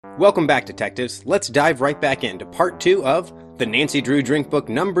Welcome back, detectives. Let's dive right back into part 2 of the Nancy Drew Drink Book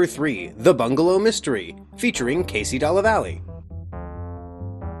number 3, The Bungalow Mystery, featuring Casey Dallavalle.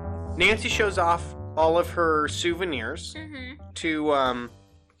 Nancy shows off all of her souvenirs to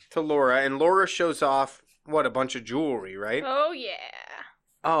Laura, and Laura shows off, a bunch of jewelry, right? Oh, yeah.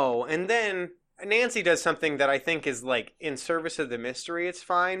 Oh, and then Nancy does something that I think is, in service of the mystery, it's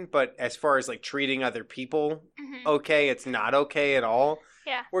fine, but as far as, treating other people okay, it's not okay at all.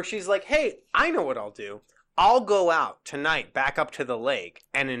 Yeah. Where she's like, hey, I know what I'll do. I'll go out tonight back up to the lake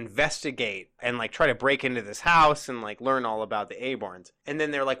and investigate and, try to break into this house and, learn all about the Aborns. And then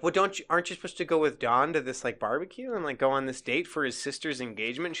they're like, well, aren't you supposed to go with Don to this, barbecue and, go on this date for his sister's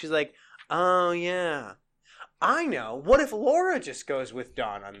engagement? And she's like, oh, yeah. I know. What if Laura just goes with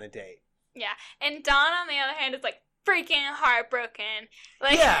Don on the date? Yeah. And Don, on the other hand, is, freaking heartbroken.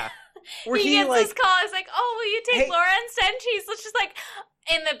 Yeah. Where he gets this call. He's like, oh, will you take Laura instead? And she's just,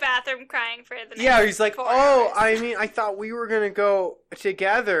 in the bathroom crying for the next he's like, 4 oh, hours. I mean, I thought we were going to go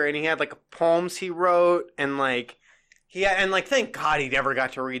together. And he had, poems he wrote. And, thank God he never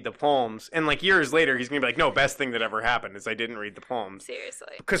got to read the poems. And, years later, he's going to be like, no, best thing that ever happened is I didn't read the poems.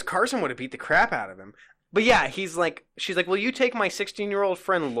 Seriously. Because Carson would have beat the crap out of him. But yeah, she's like, will you take my 16-year-old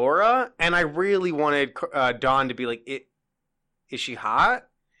friend Laura? And I really wanted Dawn to be like, is she hot?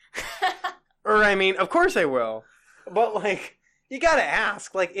 Or, I mean, of course I will. But, you gotta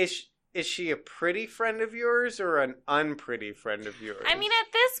ask, is she a pretty friend of yours or an unpretty friend of yours? I mean,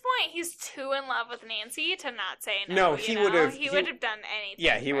 at this point, he's too in love with Nancy to not say no. No, he would have. He would have done anything.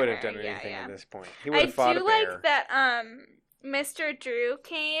 Yeah, he would have done anything at this point. He would have fought a bear. I do like that. Mr. Drew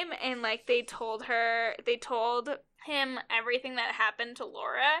came and they told him everything that happened to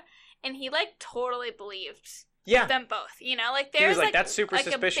Laura, and he totally believed them both. There's that's super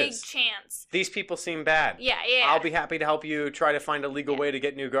suspicious. A big chance. These people seem bad. Yeah. I'll be happy to help you try to find a legal way to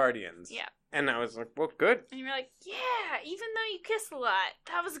get new guardians. Yeah. And I was like, well, good. And you're like, yeah, even though you kissed a lot,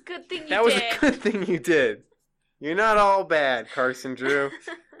 that was a good thing you did. That was a good thing you did. You're not all bad, Carson Drew.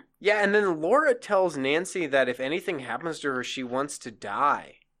 Yeah, and then Laura tells Nancy that if anything happens to her, she wants to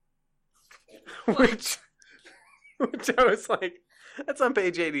die. Which I was like, that's on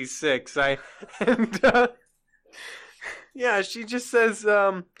page 86. Yeah, she just says,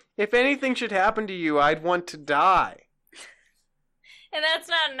 if anything should happen to you, I'd want to die. And that's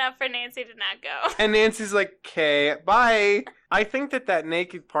not enough for Nancy to not go. And Nancy's like, okay, bye. I think that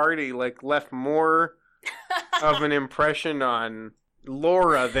naked party, left more of an impression on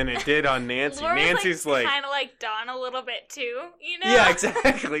Laura than it did on Nancy. Laura's Nancy's kind of like Dawn a little bit too, Yeah,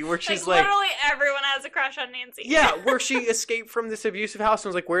 exactly. Where she's literally everyone has a crush on Nancy. Yeah, where she escaped from this abusive house and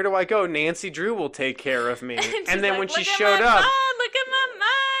was like, where do I go? Nancy Drew will take care of me. And then when she showed up, look at my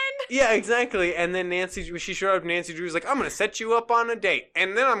mind. Yeah, exactly. And then when she showed up, Nancy Drew was like, I'm gonna set you up on a date,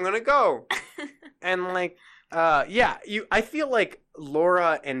 and then I'm gonna go. And I feel like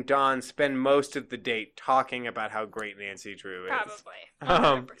Laura and Dawn spend most of the date talking about how great Nancy Drew is.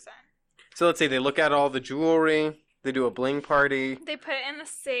 Probably. 100%. So let's say they look at all the jewelry, they do a bling party. They put it in the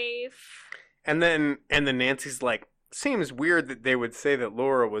safe. And then Nancy's like, seems weird that they would say that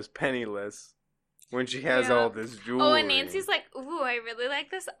Laura was penniless when she has all this jewelry. Oh, and Nancy's like, ooh, I really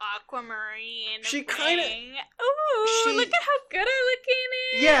like this aquamarine. She kind of... Ooh, look at how good I look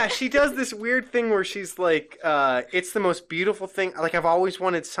in it. Yeah, she does this weird thing where she's like, it's the most beautiful thing. I've always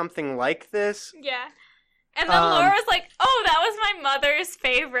wanted something like this. Yeah. And then Laura's like, oh, that was my mother's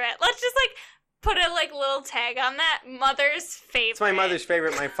favorite. Let's just, put a, little tag on that. Mother's favorite. It's my mother's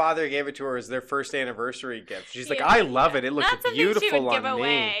favorite. My father gave it to her as their first anniversary gift. She's like, I love it. It looks beautiful she would on give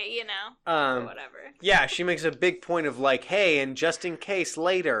away, me. Or whatever. Yeah, she makes a big point of hey, and just in case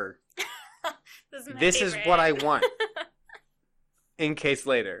later, this is what I want. In case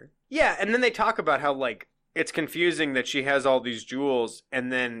later. Yeah, and then they talk about how, it's confusing that she has all these jewels,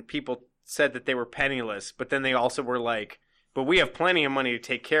 and then people said that they were penniless, but then they also were like, but we have plenty of money to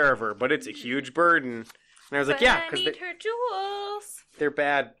take care of her, but it's a huge burden. And I was like, yeah, because her jewels. They're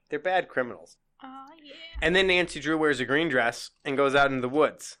bad criminals. Oh, yeah. And then Nancy Drew wears a green dress and goes out into the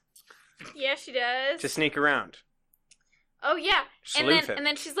woods. Yeah, she does. To sneak around. Oh, yeah. Sleuthing. And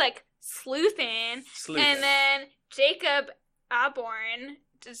then she's sleuthing. And then Jacob Aborn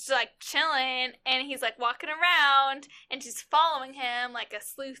just chilling, and he's walking around, and she's following him like a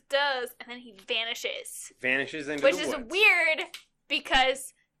sleuth does, and then he vanishes. Into the woods. Which is weird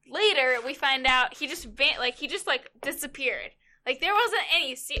because later we find out he just disappeared. There wasn't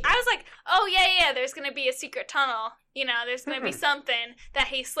any. I was like, oh yeah, there's gonna be a secret tunnel. There's gonna be something that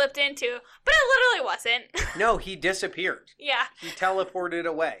he slipped into, but it literally wasn't. No, he disappeared. Yeah. He teleported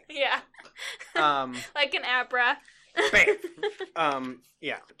away. Yeah. Like an Abra. Bam.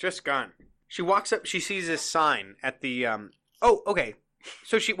 Yeah, just gone. She walks up. She sees this sign at the. Oh, okay.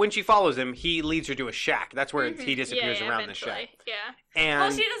 So when she follows him, he leads her to a shack. That's where he disappears around eventually. the shack. Yeah. And well,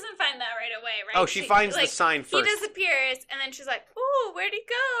 she doesn't find that right away, right? Oh, she finds the sign first. He disappears, and then she's like, "Ooh, where'd he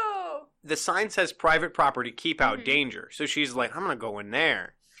go?" The sign says "Private property, keep out danger." So she's like, "I'm gonna go in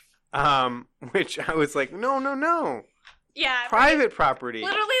there," which I was like, "No." Yeah. Private property.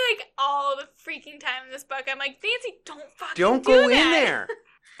 Literally, like all the freaking time in this book, I'm like, Nancy, don't go in there.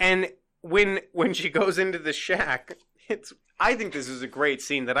 And when she goes into the shack, I think this is a great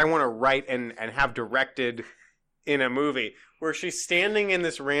scene that I want to write and have directed in a movie where she's standing in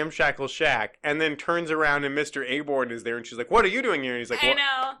this ramshackle shack and then turns around and Mr. Aborn is there and she's like, "What are you doing here?" And he's like, I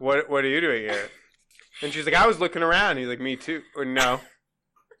know. What are you doing here? And she's like, "I was looking around." And he's like, "Me too." Or no,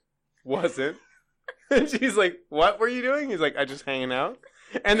 wasn't. And she's like, "What were you doing?" He's like, "I just hanging out."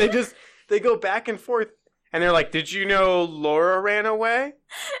 And they go back and forth and they're like, "Did you know Laura ran away?"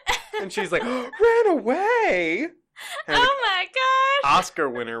 And she's like, "Ran away?" And oh my gosh. Oscar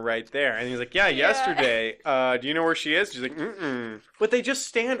winner right there. And he's like, yeah, yesterday. Do you know where she is? She's like, mm-mm. But they just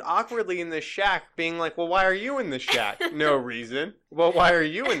stand awkwardly in the shack being like, well, why are you in the shack? No reason. Well, why are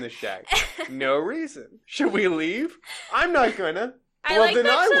you in the shack? No reason. Should we leave? I'm not gonna. I well, like then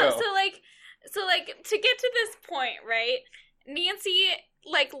that. I will. So to get to this point, right? Nancy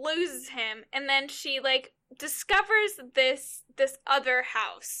loses him, and then she discovers this other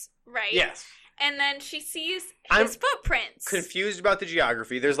house, right? Yes. And then she sees his footprints. Confused about the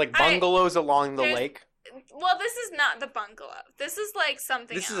geography. There's bungalows along the lake. Well, this is not the bungalow. This is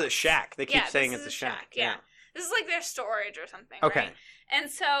something This else. is a shack. They keep saying it's a shack. Yeah. This is their storage or something, okay. Right?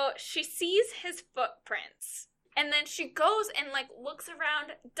 And so she sees his footprints. And then she goes and looks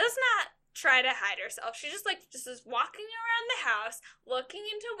around, does not try to hide herself. She just is walking around the house, looking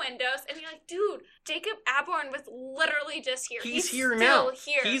into windows, and you're like, dude, Jacob Aborn was literally just here. He's here now.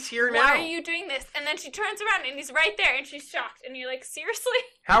 Here. He's here now. Why are you doing this? And then she turns around and he's right there, and she's shocked. And you're like, seriously?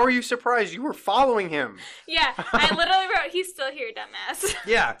 How are you surprised? You were following him. Yeah, I literally wrote, he's still here, dumbass.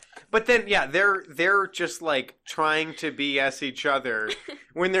 Yeah, but then they're just trying to BS each other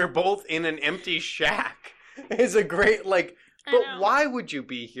when they're both in an empty shack. Is a great But why would you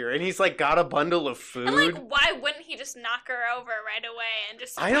be here? And he's got a bundle of food. And why wouldn't he just knock her over right away and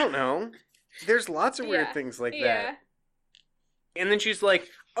just... I don't know. There's lots of weird things like that. And then she's like,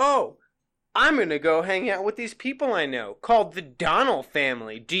 oh, I'm going to go hang out with these people I know called the Donnell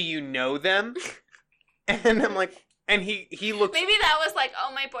family. Do you know them? And I'm like... And he looks... Maybe that was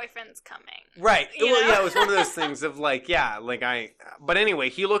oh, my boyfriend's coming. Right. Well, yeah, it was one of those things of But anyway,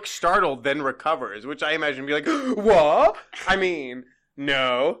 he looks startled, then recovers, which I imagine be like, what? I mean,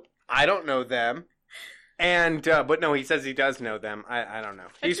 no, I don't know them. And, but no, he says he does know them. I don't know.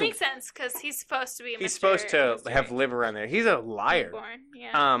 Which makes sense, because he's supposed to be He's supposed to have live around there. He's a liar.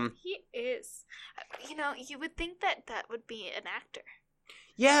 Yeah. He is. You would think that would be an actor.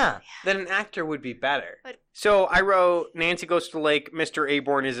 Yeah, then an actor would be better. So I wrote, Nancy goes to the lake, Mr.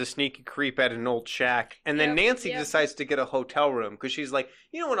 Aborn is a sneaky creep at an old shack, and then Nancy decides to get a hotel room, because she's like,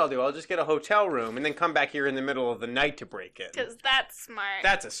 you know what I'll do, I'll just get a hotel room, and then come back here in the middle of the night to break in. Because that's smart.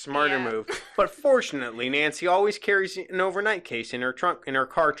 That's a smarter move. But fortunately, Nancy always carries an overnight case in her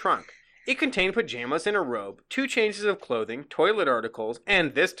car trunk. It contained pajamas and a robe, 2 changes of clothing, toilet articles,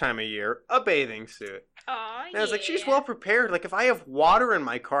 and this time of year, a bathing suit. Oh, and I was like, she's well prepared. If I have water in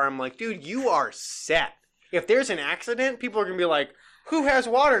my car, I'm like, dude, you are set. If there's an accident, people are going to be like, who has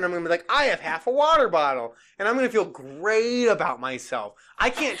water? And I'm going to be like, I have half a water bottle. And I'm going to feel great about myself. I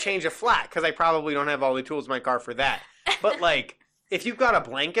can't change a flat because I probably don't have all the tools in my car for that. But if you've got a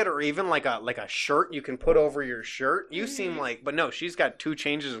blanket or even a shirt you can put over your shirt, you seem but no, she's got 2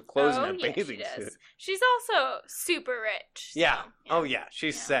 changes of clothes and a bathing suit. She's also super rich. Yeah. Oh yeah,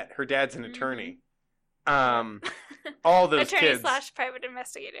 she's set. Her dad's an attorney. All those attorney kids. / private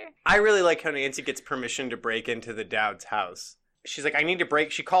investigator. I really like how Nancy gets permission to break into the Dowd's house. She's like, I need to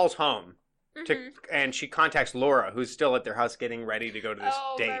break. She calls home. And she contacts Laura, who's still at their house getting ready to go to this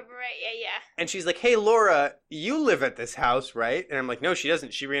date. Right, yeah. And she's like, hey, Laura, you live at this house, right? And I'm like, no, she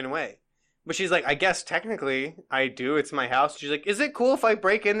doesn't. She ran away. But she's like, I guess technically I do. It's my house. She's like, is it cool if I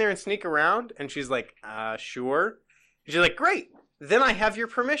break in there and sneak around? And she's like, sure. She's like, great. Then I have your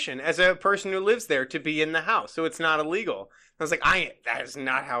permission as a person who lives there to be in the house, so it's not illegal. I was like, that is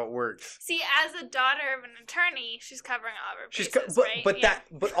not how it works. See, as a daughter of an attorney, she's covering all of her bases, right?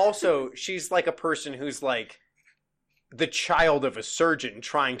 But also, she's like a person who's the child of a surgeon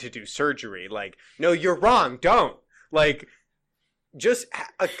trying to do surgery. No, you're wrong, don't.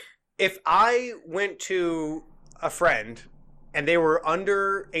 If I went to a friend And they were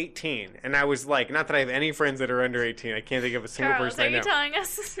under 18. And I was like, not that I have any friends that are under 18. I can't think of a single person I know. Are you telling us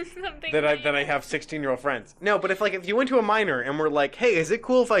something? That I have 16-year-old friends. No, but if you went to a minor and were like, hey, is it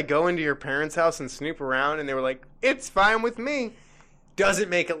cool if I go into your parents' house and snoop around? And they were like, it's fine with me. Doesn't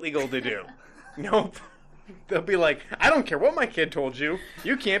make it legal to do. Nope. They'll be like, I don't care what my kid told you.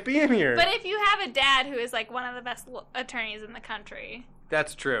 You can't be in here. But if you have a dad who is like one of the best attorneys in the country.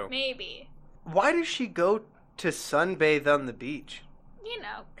 That's true. Maybe. Why does she go to sunbathe on the beach? You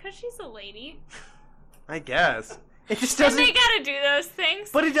know, because she's a lady. I guess. It just doesn't... And they gotta do those things.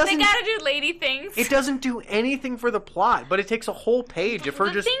 But it doesn't... They gotta do lady things. It doesn't do anything for the plot, but it takes a whole page of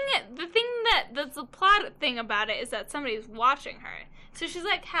her the thing that's the plot thing about it is that somebody's watching her. So she's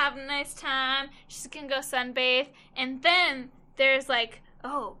like having a nice time. She's gonna go sunbathe. And then there's like,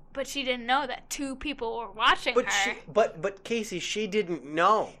 oh, but she didn't know that 2 people were watching her. But Casey, she didn't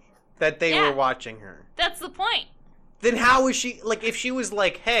know that they were watching her. That's the point. Then how is she, like, if she was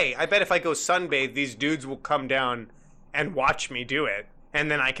like, hey, I bet if I go sunbathe, these dudes will come down and watch me do it,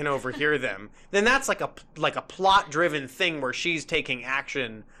 and then I can overhear them, then that's like a plot-driven thing where she's taking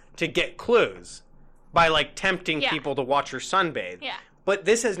action to get clues by, like, tempting people to watch her sunbathe. Yeah. But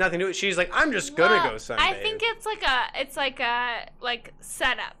this has nothing to do with it. She's like, I'm just gonna go sunbathe. I think it's like a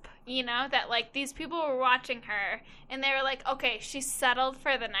setup, you know, that like these people were watching her and they were like, okay, she's settled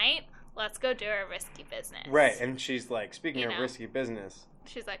for the night. Let's go do her risky business. Right, and she's like, speaking of risky business.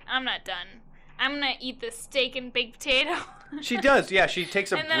 She's like, I'm not done. I'm gonna eat this steak and baked potato. She does, yeah. She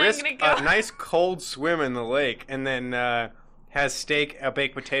takes a nice cold swim in the lake and then has steak, a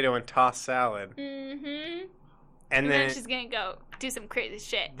baked potato, and tossed salad. Mm-hmm. And then she's gonna go do some crazy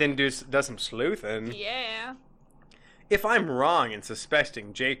shit. Then does some sleuthing. Yeah. If I'm wrong in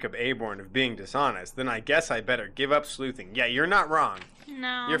suspecting Jacob Aborn of being dishonest, then I guess I better give up sleuthing. Yeah, you're not wrong.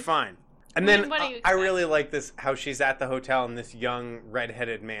 No. You're fine. And then I really like this, how she's at the hotel and this young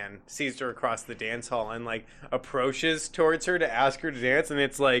redheaded man sees her across the dance hall and like approaches towards her to ask her to dance, and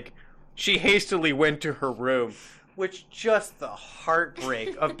it's like she hastily went to her room, which just the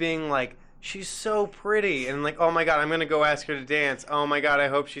heartbreak of being like, she's so pretty, and like, oh my god, I'm gonna go ask her to dance. Oh my god, I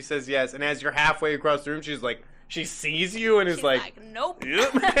hope she says yes. And as you're halfway across the room, she's like, she sees you and is like, nope.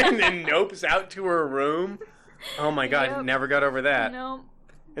 Yep, and then nopes out to her room. Oh my god, never got over that. Nope.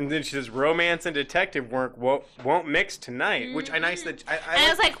 And then she says, romance and detective work won't mix tonight, Mm-hmm. which I nice that... I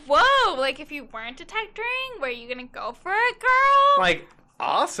was like, whoa, like, if you weren't detecting, were you going to go for it, girl? Like,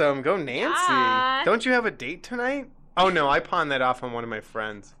 awesome, go Nancy. Yeah. Don't you have a date tonight? Oh, no, I pawned that off on one of my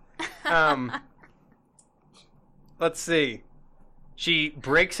friends. Let's see. She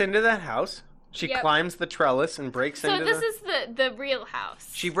breaks into that house. She climbs the trellis and breaks into So this is the real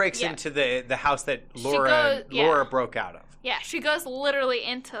house. She breaks into the house that Laura broke out of. Yeah, she goes literally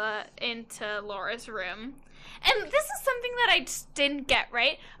into Laura's room. And this is something that I just didn't get,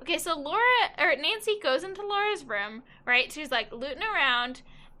 right? Okay, so Nancy goes into Laura's room, right? She's like looting around,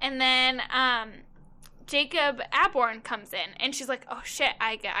 and then Jacob Aborn comes in, and she's like, oh shit,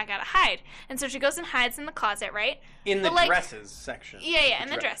 I gotta hide. And so she goes and hides in the closet, right? In the dresses section. Yeah, in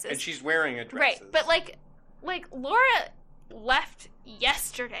the dresses. And she's wearing a dress. Right, but like Laura left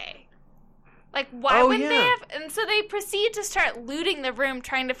yesterday. Like, why wouldn't they have... And so they proceed to start looting the room,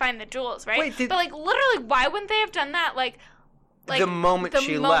 trying to find the jewels, right? But, like, literally, why wouldn't they have done that, like the moment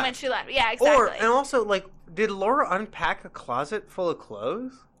she left. Yeah, exactly. And also, like, did Laura unpack a closet full of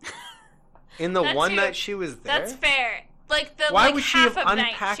clothes? In the one night she was there? That's fair. Like, why would she half have of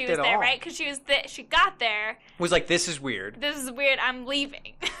night unpacked she was it there, all? right? Because she got there. Was like, this is weird. This is weird, I'm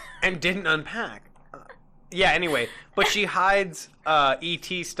leaving. And didn't unpack. Yeah, anyway. But she hides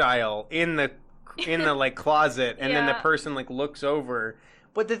E.T. style in the like closet, and then the person like looks over.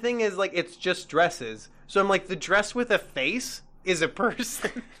 But the thing is, like, it's just dresses. So I'm like, the dress with a face is a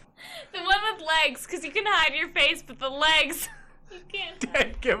person. The one with legs, because you can hide your face, but the legs, you can't.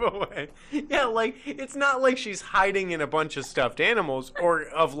 Dead giveaway. Yeah, like, it's not like she's hiding in a bunch of stuffed animals or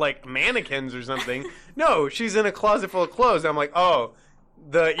of like mannequins or something. No, she's in a closet full of clothes. I'm like, oh,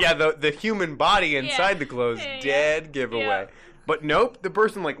 the human body inside the clothes, dead giveaway. Yeah. But nope, the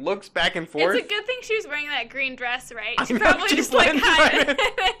person like looks back and forth. It's a good thing she was wearing that green dress, right? She probably just like hid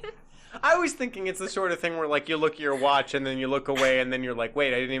it. I was thinking it's the sort of thing where like you look at your watch and then you look away and then you're like,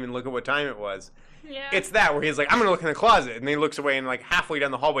 wait, I didn't even look at what time it was. Yeah. It's that where he's like, I'm gonna look in the closet, and then he looks away and like halfway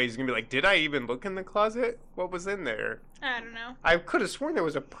down the hallway he's gonna be like, did I even look in the closet? What was in there? I don't know. I could have sworn there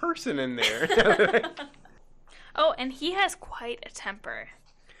was a person in there. Oh, and he has quite a temper.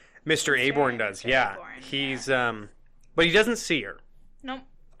 Mr. Aborn does, yeah. He's but he doesn't see her. Nope.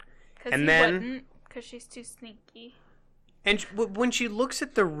 Because she's too sneaky. And when she looks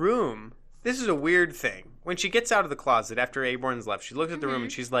at the room, this is a weird thing. When she gets out of the closet after Aborn's left, she looks at the room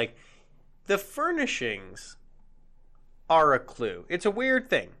and she's like, the furnishings are a clue. It's a weird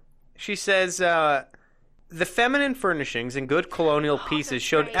thing. She says, the feminine furnishings and good colonial pieces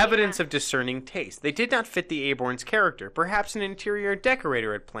showed evidence of discerning taste. They did not fit the Aborn's character. Perhaps an interior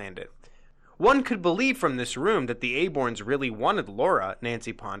decorator had planned it. One could believe from this room that the Aborns really wanted Laura,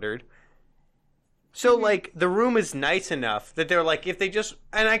 Nancy pondered. So, like, the room is nice enough that they're like, if they just...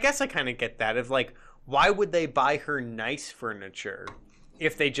 And I guess I kind of get that. Of, like, why would they buy her nice furniture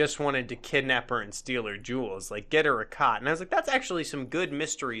if they just wanted to kidnap her and steal her jewels? Like, get her a cot. And I was like, that's actually some good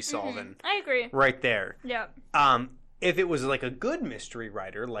mystery solving. I agree. Right there. Yeah. If it was, like, a good mystery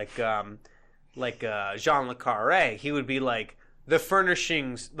writer, like Jean Le Carré, he would be like... The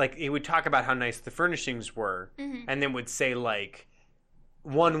furnishings, like, he would talk about how nice the furnishings were, and then would say, like,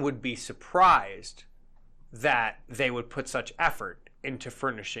 one would be surprised that they would put such effort into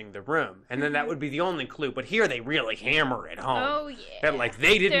furnishing the room. And then that would be the only clue. But here they really hammer it home. Oh, yeah. That, like,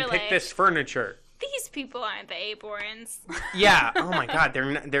 they didn't pick this furniture. These people aren't the Aborns. Yeah. Oh, my God.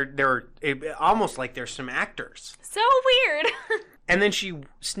 They're almost like they're some actors. So weird. And then she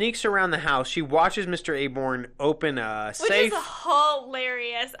sneaks around the house. She watches Mr. Aborn open a safe. Which is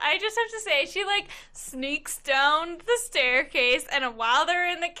hilarious. I just have to say, she, like, sneaks down the staircase, and while they're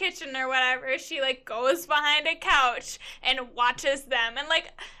in the kitchen or whatever, she, like, goes behind a couch and watches them. And,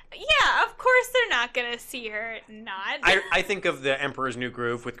 like, yeah, of course they're not going to see her not. I think of the Emperor's New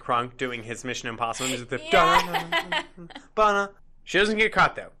Groove with Kronk doing his Mission Impossible. She doesn't get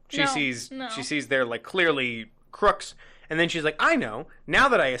caught, though. She sees they're, like, clearly crooks. And then she's like, I know. Now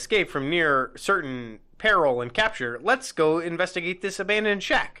that I escaped from near certain peril and capture, let's go investigate this abandoned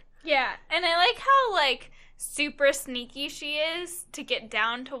shack. Yeah, and I like how, like, super sneaky she is to get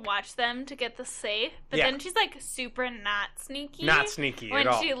down to watch them to get the safe. But then she's, like, super not sneaky. Not sneaky at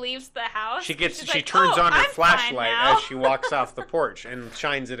all. When she leaves the house. She turns on her flashlight as she walks off the porch and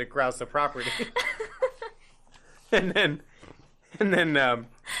shines it across the property.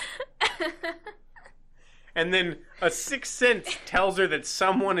 And then a sixth sense tells her that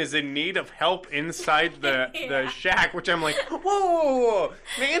someone is in need of help inside the shack, which I'm like, whoa.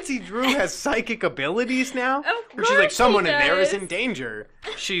 Nancy Drew has psychic abilities now? Of course she's like, someone in there is in danger.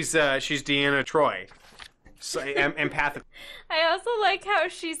 She's Deanna Troi. So, empathic. I also like how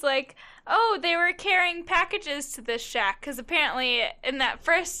she's like, oh, they were carrying packages to this shack. Because apparently, in that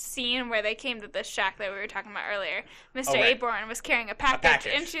first scene where they came to this shack that we were talking about earlier, Mr. Aborn was carrying a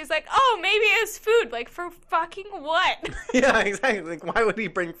package. And she's like, oh, maybe it's food. Like, for fucking what? Yeah, exactly. Like, why would he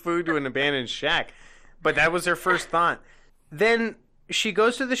bring food to an abandoned shack? But that was her first thought. Then she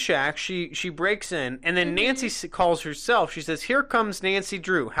goes to the shack. She breaks in. And then Nancy calls herself. She says, here comes Nancy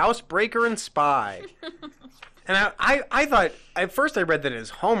Drew, housebreaker and spy. And I thought, at first I read that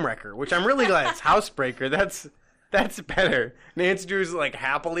as homewrecker, which I'm really glad it's housebreaker. That's better. Nancy Drew's, like,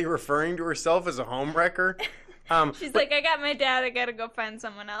 happily referring to herself as a homewrecker. She's like, I got my dad, I gotta go find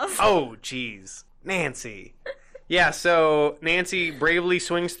someone else. Oh, jeez. Nancy. Yeah, so Nancy bravely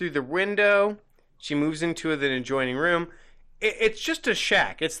swings through the window. She moves into the adjoining room. It's just a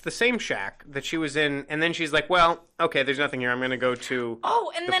shack. It's the same shack that she was in. And then she's like, well, okay, there's nothing here. I'm going to go to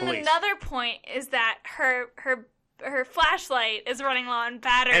the police. Another point is that her flashlight is running low on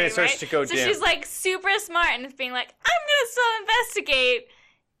battery, and it starts to go dim. So she's, like, super smart and is being like, I'm going to still investigate,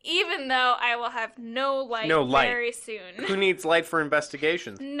 even though I will have no light very soon. Who needs light for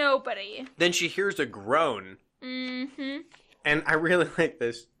investigations? Nobody. Then she hears a groan. Mm-hmm. And I really like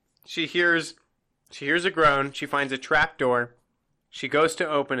this. She hears a groan. She finds a trap door. She goes to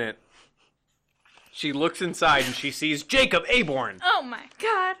open it. She looks inside and she sees Jacob Aborn. Oh my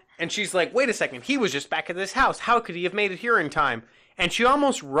God. And she's like, wait a second. He was just back at this house. How could he have made it here in time? And she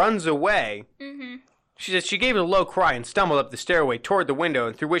almost runs away. Mm-hmm. She says she gave a low cry and stumbled up the stairway toward the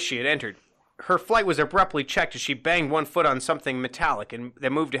window through which she had entered. Her flight was abruptly checked as she banged one foot on something metallic and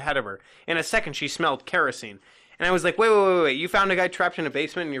that moved ahead of her. In a second, she smelled kerosene. And I was like, wait. You found a guy trapped in a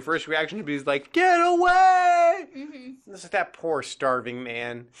basement and your first reaction would be like, get away! Mm-hmm. This is that poor starving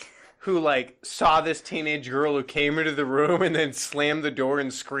man who, like, saw this teenage girl who came into the room and then slammed the door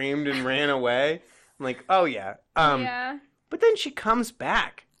and screamed and ran away. I'm like, oh, yeah. Yeah. But then she comes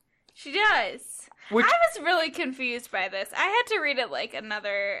back. She does. I was really confused by this. I had to read it, like,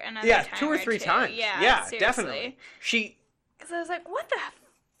 another time 2 or 3 times. Yeah, definitely. Because I was like, what the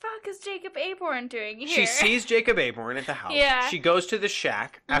fuck is Jacob Aborn doing here? She sees Jacob Aborn at the house. Yeah. She goes to the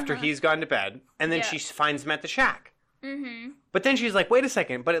shack after he's gone to bed, and then she finds him at the shack. Mm-hmm. But then she's like, wait a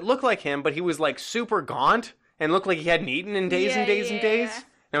second, but it looked like him, but he was, like, super gaunt and looked like he hadn't eaten in days and days and days. And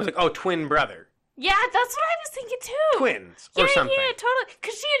I was like, oh, twin brother. Yeah, that's what I was thinking too. Twins or something. Yeah, totally.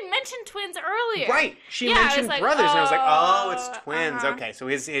 Because she had mentioned twins earlier. Right. She mentioned brothers, and I was like, oh, it's twins. Okay, so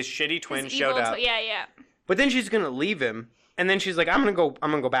his shitty twin showed up. Yeah. But then she's gonna leave him, and then she's like, I'm gonna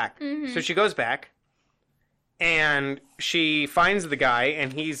go back. Mm-hmm. So she goes back, and she finds the guy,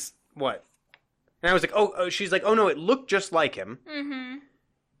 and he's what? And I was like, oh, she's like, oh no, it looked just like him. Mm-hmm.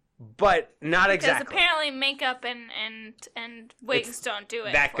 But not exactly. Because apparently makeup and wigs don't do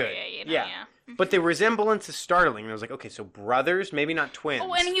it that for good. You, yeah. But the resemblance is startling. And I was like, okay, so brothers, maybe not twins.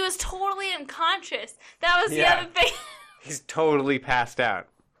 Oh, and he was totally unconscious. That was the other thing. He's totally passed out.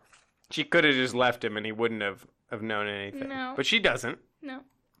 She could have just left him and he wouldn't have known anything. No. But she doesn't. No.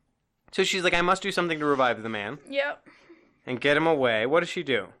 So she's like, I must do something to revive the man. Yep. And get him away. What does she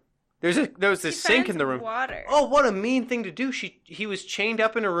do? There was this sink in the room. Water. Oh, what a mean thing to do! He was chained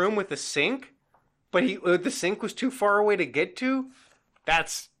up in a room with a sink, but the sink was too far away to get to.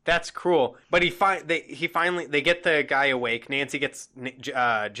 That's cruel. But they get the guy awake. Nancy gets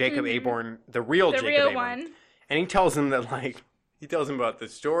Jacob Aborn, the real Jacob Aborn, one, and he tells him that he tells him about the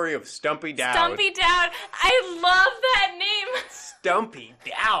story of Stumpy Dowd. Stumpy Dowd, I love that name. Stumpy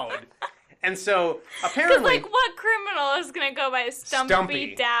Dowd. And so, apparently... Because, what criminal is going to go by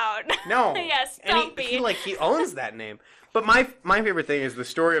Stumpy Dowd? No. Yeah, Stumpy. And he owns that name. But my favorite thing is the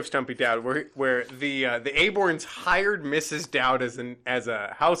story of Stumpy Dowd, where the Aborns hired Mrs. Dowd as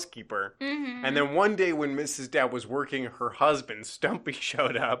a housekeeper. Mm-hmm. And then one day when Mrs. Dowd was working, her husband, Stumpy,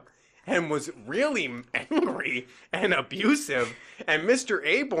 showed up and was really angry and abusive. And Mr.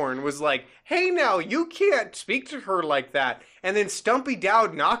 Aborn was like, hey, now, you can't speak to her like that. And then Stumpy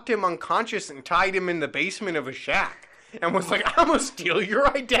Dowd knocked him unconscious and tied him in the basement of a shack. And was like, I'm going to steal your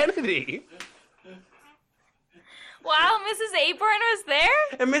identity. Wow, Mrs. Aborn was there?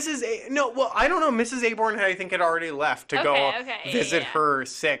 And I don't know. Mrs. Aborn, I think, had already left to go visit her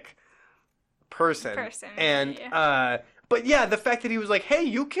sick person. And, but yeah, the fact that he was like, hey,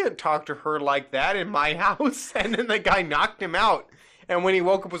 you can't talk to her like that in my house. And then the guy knocked him out. And when he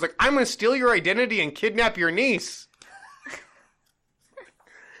woke up, was like, I'm going to steal your identity and kidnap your niece.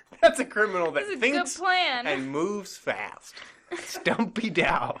 That's a criminal that thinks good plan. And moves fast. Stumpy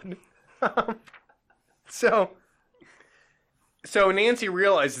Dowd. So Nancy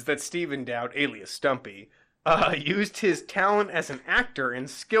realizes that Stephen Dowd, alias Stumpy, used his talent as an actor and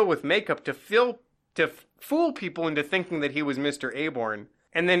skill with makeup to fool people into thinking that he was Mr. Aborn.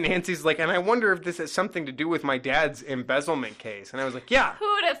 And then Nancy's like, and I wonder if this has something to do with my dad's embezzlement case. And I was like, yeah.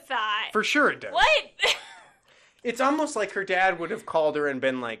 Who would have thought? For sure it does. What? It's almost like her dad would have called her and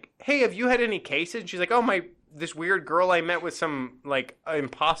been like, hey, have you had any cases? And she's like, oh, this weird girl I met with some,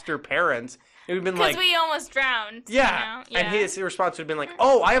 imposter parents. It would have been like... Because we almost drowned. Yeah. And his response would have been like,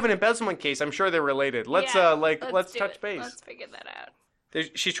 oh, I have an embezzlement case. I'm sure they're related. Let's touch base. Let's figure that out.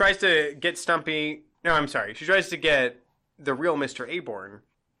 She tries to get Stumpy... No, I'm sorry. She tries to get the real Mr. Aborn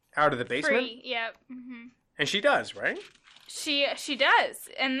out of the basement. Free, yep. Mm-hmm. And she does, right? She does.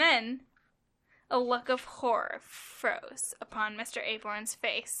 And then a look of horror froze upon Mr. Aborn's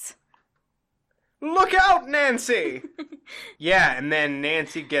face. Look out, Nancy! Yeah, and then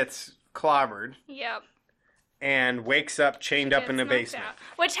Nancy gets clobbered. Yep. And wakes up chained up in the basement. Out.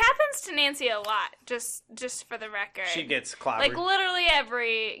 Which happens to Nancy a lot, just for the record. She gets clobbered. Like, literally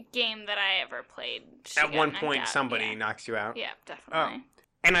every game that I ever played, at one point, somebody knocks you out. Yeah, definitely. Oh.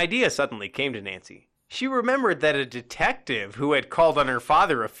 An idea suddenly came to Nancy. She remembered that a detective who had called on her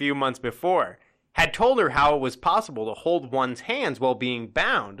father a few months before had told her how it was possible to hold one's hands while being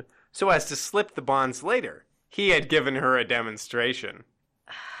bound so as to slip the bonds later. He had given her a demonstration.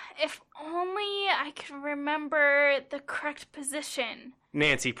 If only I could remember the correct position.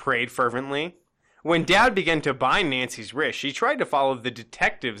 Nancy prayed fervently. When Dowd began to bind Nancy's wrist, she tried to follow the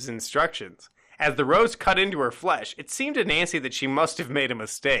detective's instructions. As the rose cut into her flesh, it seemed to Nancy that she must have made a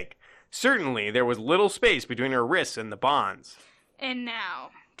mistake. Certainly, there was little space between her wrists and the bonds. And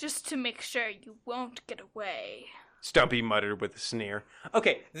now, just to make sure you won't get away, Stumpy muttered with a sneer.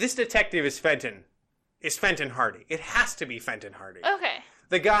 Okay, this detective is Fenton. Is Fenton Hardy. It has to be Fenton Hardy. Okay.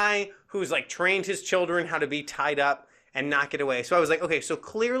 The guy who's, trained his children how to be tied up and not get away. So I was like, okay, so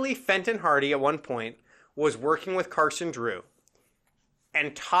clearly Fenton Hardy at one point was working with Carson Drew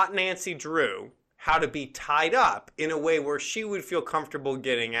and taught Nancy Drew how to be tied up in a way where she would feel comfortable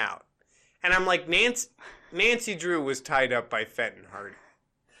getting out. And I'm like, Nancy Drew was tied up by Fenton Hardy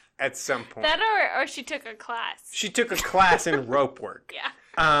at some point. That or she took a class. She took a class in rope work. Yeah.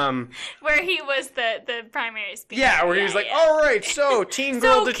 Where he was the primary speaker. Yeah, where he was like, all right, so teen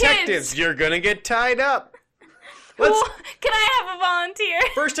girl detectives, you're going to get tied up. Can I have a volunteer?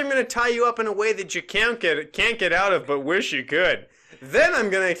 First, I'm going to tie you up in a way that you can't get out of, but wish you could. Then I'm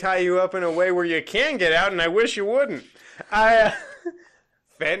going to tie you up in a way where you can get out, and I wish you wouldn't.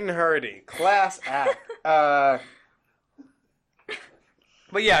 Fenton Hardy, class act. But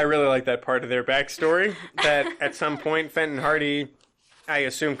yeah, I really like that part of their backstory, that at some point Fenton Hardy, I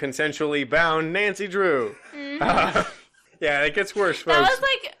assume consensually, bound Nancy Drew. Mm-hmm. Yeah, it gets worse, folks. That was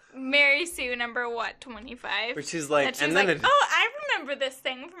like Mary Sue number, 25? Which is like, and then like, I remember this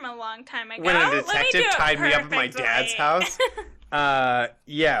thing from a long time ago. When a detective tied me up at my dad's house.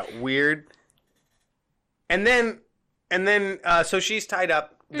 Yeah, weird. And then, so she's tied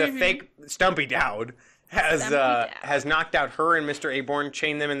up. The fake Stumpy Dowd has knocked out her and Mr. Aborn,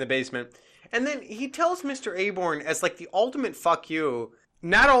 chained them in the basement. And then he tells Mr. Aborn, as like the ultimate fuck you,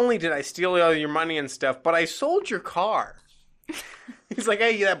 not only did I steal all your money and stuff, but I sold your car. He's like,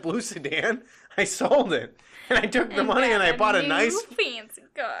 hey, that blue sedan, I sold it. And I took the money and I bought a nice fancy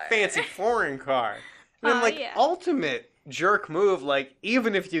car. Fancy foreign car. And I'm like, ultimate jerk move. Like,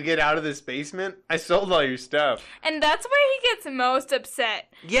 even if you get out of this basement, I sold all your stuff. And that's where he gets most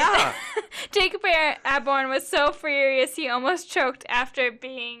upset. Yeah. Jacob Aborn was so furious he almost choked after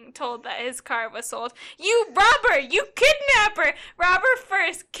being told that his car was sold. You robber! You kidnapper! Robber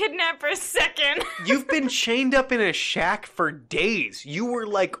first, kidnapper second. You've been chained up in a shack for days. You were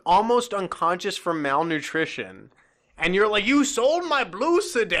like almost unconscious from malnutrition. And you're like, you sold my blue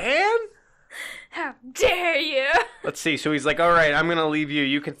sedan? How dare you? Let's see. So he's like, all right, I'm going to leave you.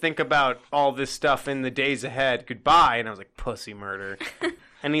 You can think about all this stuff in the days ahead. Goodbye. And I was like, pussy murder.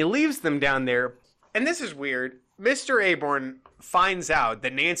 And he leaves them down there. And this is weird. Mr. Aborn finds out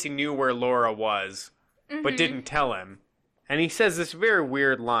that Nancy knew where Laura was, but didn't tell him. And he says this very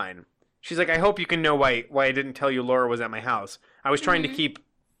weird line. She's like, I hope you can know why I didn't tell you Laura was at my house. I was trying to keep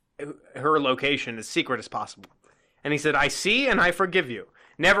her location as secret as possible. And he said, I see and I forgive you.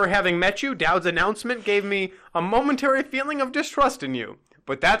 Never having met you, Dowd's announcement gave me a momentary feeling of distrust in you.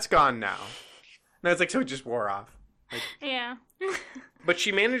 But that's gone now. And it's like, so it just wore off. Like, yeah. But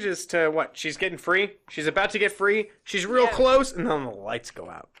she manages to, what? She's getting free. She's about to get free. She's real close. And then the lights go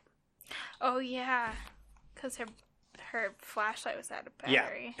out. Oh, yeah. Because her flashlight was out of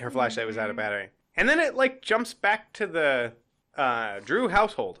battery. Yeah, her flashlight was out of battery. And then it, like, jumps back to the Drew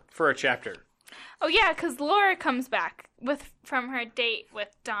household for a chapter. Oh, yeah, because Laura comes back from her date with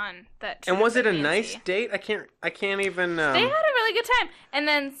Don. And was it a nice date? I can't even... They had a really good time. And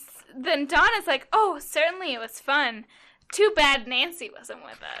then Don is like, oh, certainly it was fun. Too bad Nancy wasn't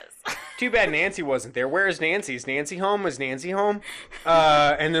with us. Too bad Nancy wasn't there. Where is Nancy? Is Nancy home? Is Nancy home?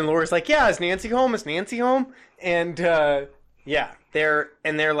 And then Laura's like, yeah, is Nancy home? Is Nancy home? And, yeah, they're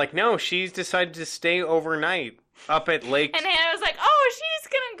like, no, she's decided to stay overnight up at Lake. And Hannah was like, oh, she's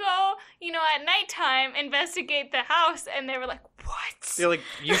going to go, at nighttime, investigate the house. And they were like, what? They're like,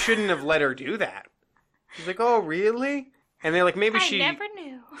 you shouldn't have let her do that. She's like, oh, really? And they're like, maybe I never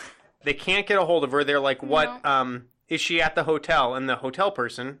knew. They can't get a hold of her. They're like, what, is she at the hotel? And the hotel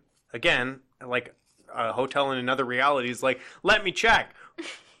person, again, like a hotel in another reality, is like, let me check.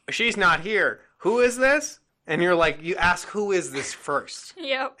 She's not here. Who is this? And you're like, you ask who is this first.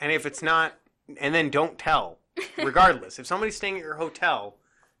 Yep. And if it's not, and then don't tell. Regardless, if somebody's staying at your hotel,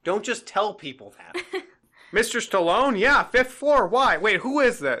 don't just tell people that. Mr. Stallone? Yeah, 5th floor. Why? Wait, who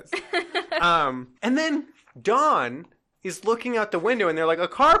is this? And then Don is looking out the window, and they're like, a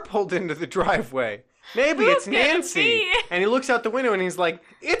car pulled into the driveway. Maybe it's Nancy. And he looks out the window, and he's like,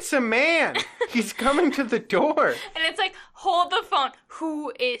 it's a man. He's coming to the door. And it's like, hold the phone.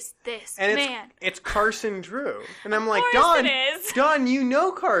 Who is this man? It's Carson Drew. And I'm like, Don, you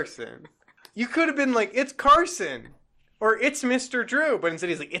know Carson. You could have been like, it's Carson. Or it's Mr. Drew. But instead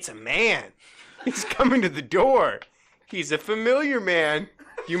he's like, it's a man. He's coming to the door. He's a familiar man.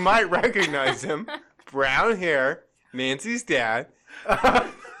 You might recognize him. Brown hair. Nancy's dad.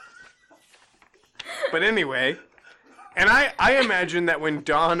 But anyway. And I imagine that when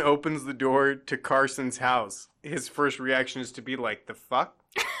Don opens the door to Carson's house, his first reaction is to be like, the fuck?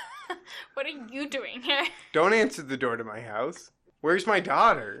 What are you doing here? Don't answer the door to my house. Where's my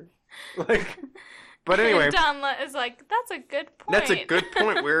daughter? Like, but anyway. And Don is like, that's a good point. That's a good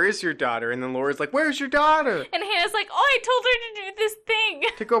point. Where is your daughter? And then Laura's like, where's your daughter? And Hannah's like, oh, I told her to do this thing.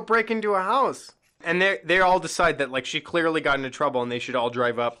 To go break into a house. And they all decide that, like, she clearly got into trouble and they should all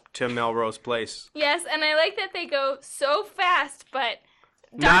drive up to Melrose Place. Yes, and I like that they go so fast, but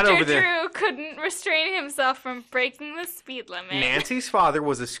Dr. Drew couldn't restrain himself from breaking the speed limit. Nancy's father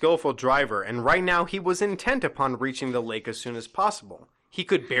was a skillful driver, and right now he was intent upon reaching the lake as soon as possible. He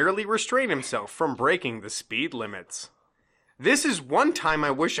could barely restrain himself from breaking the speed limits. This is one time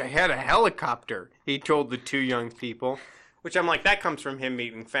I wish I had a helicopter, he told the two young people. Which I'm like, that comes from him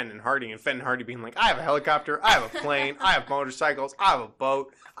meeting Fenton and Hardy, and Fenton and Hardy being like, I have a helicopter, I have a plane, I have motorcycles, I have a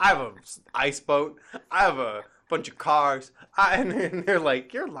boat, I have an ice boat, I have a bunch of cars. And they're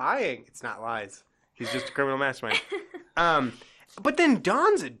like, you're lying. It's not lies. He's just a criminal mastermind. But then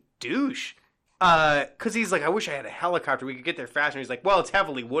Don's a douche. Because he's like, I wish I had a helicopter. We could get there faster. And he's like, well, it's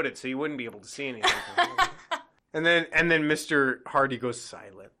heavily wooded, so you wouldn't be able to see anything. and then Mr. Hardy goes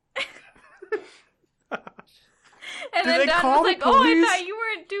silent. And then Don was like, oh, I thought you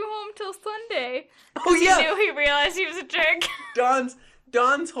weren't due home till Sunday. Oh, yeah. He realized he was a jerk.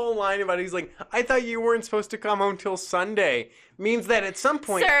 Don's whole line about it, he's like, I thought you weren't supposed to come home till Sunday, means that at some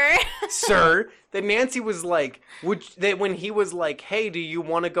point, sir, that Nancy was like, that when he was like, hey, do you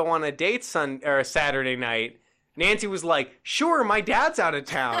want to go on a date Saturday night? Nancy was like, sure, my dad's out of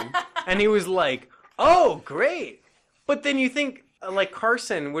town. And he was like, oh, great. But then you think, like,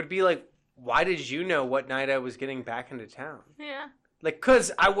 Carson would be like, why did you know what night I was getting back into town? Yeah. Like,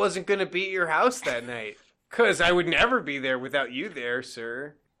 because I wasn't going to be at your house that night. Because I would never be there without you there,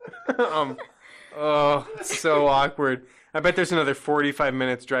 sir. Oh, it's so awkward. I bet there's another 45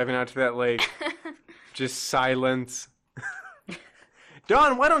 minutes driving out to that lake. Just silence.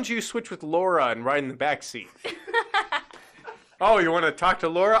 Don, why don't you switch with Laura and ride in the back seat? Oh, you want to talk to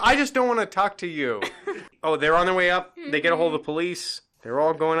Laura? I just don't want to talk to you. Oh, they're on their way up. They get a hold of the police. They're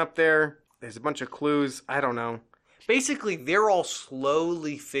all going up there. There's a bunch of clues. I don't know. Basically, they're all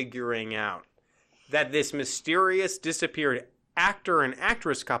slowly figuring out that this mysterious disappeared actor and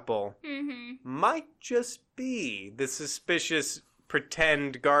actress couple might just be the suspicious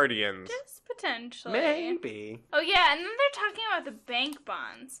pretend guardians. Just potentially. Maybe. Oh, yeah, and then they're talking about the bank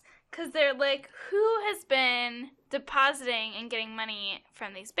bonds. Because they're like, who has been depositing and getting money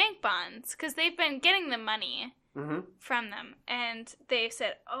from these bank bonds? Because they've been getting the money from them. And they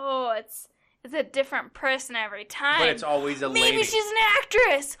said, oh, it's a different person every time. But it's always a lady. Maybe she's an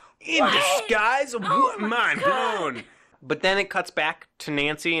actress. In disguise? Mind blown. But then it cuts back to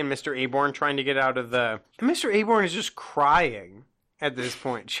Nancy and Mr. Aborn trying to get out of the... And Mr. Aborn is just crying at this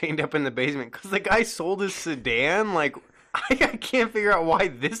point, chained up in the basement. Because the guy sold his sedan. Like, I can't figure out why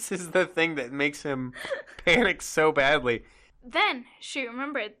this is the thing that makes him panic so badly. Then she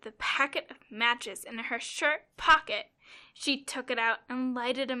remembered the packet of matches in her shirt pocket. She took it out and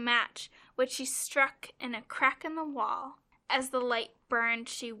lighted a match, which she struck in a crack in the wall. As the light burned,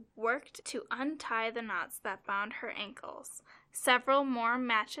 she worked to untie the knots that bound her ankles. Several more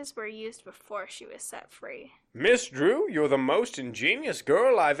matches were used before she was set free. Miss Drew, you're the most ingenious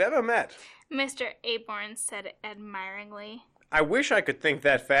girl I've ever met. Mr. Aborn said admiringly. I wish I could think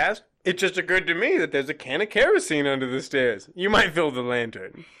that fast. It just occurred to me that there's a can of kerosene under the stairs. You might fill the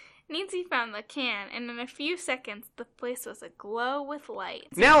lantern. Nancy found the can, and in a few seconds, the place was aglow with light.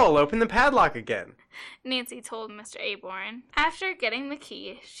 Now I'll open the padlock again, Nancy told Mr. Aborn. After getting the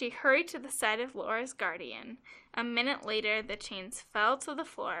key, she hurried to the side of Laura's guardian. A minute later, the chains fell to the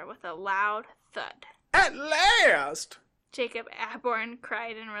floor with a loud thud. At last! Jacob Aborn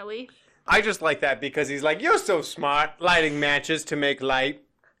cried in relief. I just like that because he's like, you're so smart, lighting matches to make light.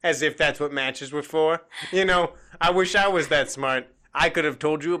 As if that's what matches were for. You know, I wish I was that smart. I could have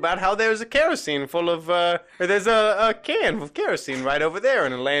told you about how there's a kerosene full of, or there's a can of kerosene right over there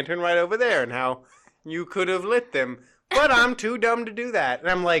and a lantern right over there and how you could have lit them. But I'm too dumb to do that.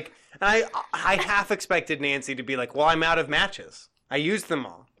 And I'm like, I half expected Nancy to be like, well, I'm out of matches. I used them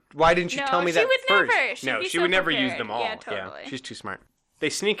all. Why didn't you tell me that first? Never. She would never use them all. Yeah, totally. Yeah, she's too smart.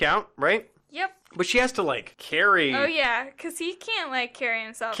 They sneak out, right? Yep. But she has to, like, carry... Oh, yeah, because he can't, like, carry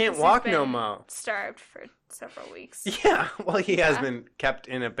himself. Can't walk no more. Starved for several weeks. Yeah, well, he has been kept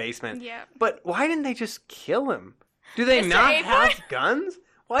in a basement. Yeah. But why didn't they just kill him? Do they not have guns?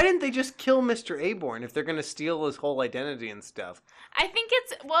 Why didn't they just kill Mr. Aborn if they're going to steal his whole identity and stuff? I think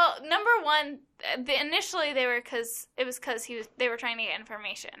it's, well, number one, initially they were they were trying to get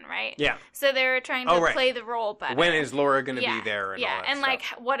information, right? Yeah. So they were trying to play the role better. When is Laura going to be there and all that and stuff. like,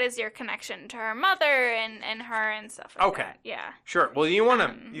 what is your connection to her mother and her and stuff like that? Yeah. Sure. Well,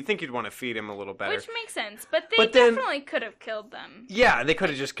 you think you'd want to feed him a little better. Which makes sense, but they definitely could have killed them. Yeah, they could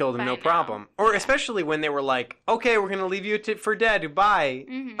have just killed him, no problem. Or especially when they were like, okay, we're going to leave you for dead, bye.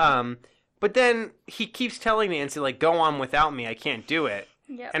 Mm-hmm. But then he keeps telling Nancy, like, go on without me, I can't do it.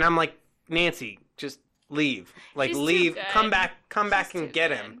 Yep. And I'm like, Nancy, just leave. Like, She's leave. too good. Come back and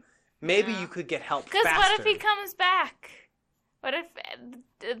get him. Maybe you could get help faster. Because what if he comes back? What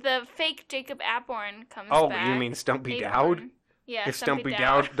if the fake Jacob Aborn comes back? Oh, you mean Stumpy Dowd? Yeah, if Stumpy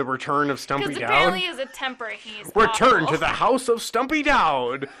Dowd, the return of Stumpy Dowd? Because apparently as a temper, he's Return awful. to the house of Stumpy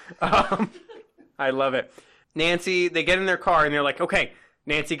Dowd. I love it. Nancy, they get in their car and they're like, okay,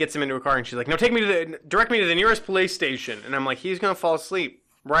 Nancy gets him into a car, and she's like, no, direct me to the nearest police station. And I'm like, he's going to fall asleep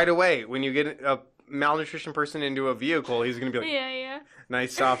right away. When you get a malnutrition person into a vehicle, he's going to be like, yeah.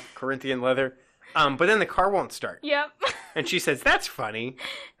 Nice, soft Corinthian leather. But then the car won't start. Yep. And she says, that's funny.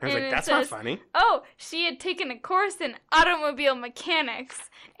 I was like, that's not funny. Oh, she had taken a course in automobile mechanics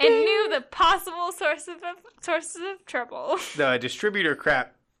and knew the possible sources of trouble. The distributor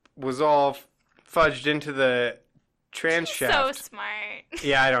crap was all fudged into the trans shaft. So smart.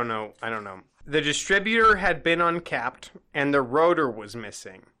 Yeah, I don't know. The distributor had been uncapped, and the rotor was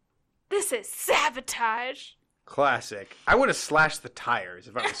missing. This is sabotage. Classic. I would have slashed the tires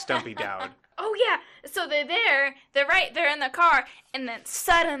if I was Stumpy Dowd. Oh, yeah. So they're there. They're in the car. And then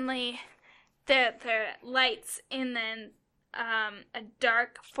suddenly, the lights, and then a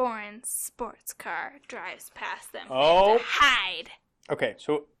dark foreign sports car drives past them. Oh. To hide. Okay,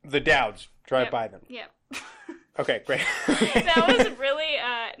 so the Dowds drive by them. Yep. Okay, great. That was really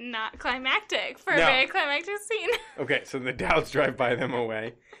not climactic for a very climactic scene. Okay, so the Dowds drive by them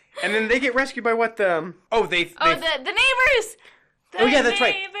away. And then they get rescued by what the... the neighbors! That's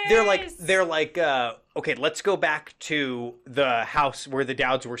right. They're like, okay, let's go back to the house where the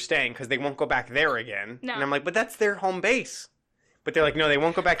Dowds were staying, because they won't go back there again. No. And I'm like, but that's their home base. But they're like, no, they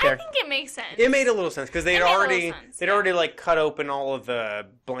won't go back there. I think it makes sense. It made a little sense, because they'd already like cut open all of the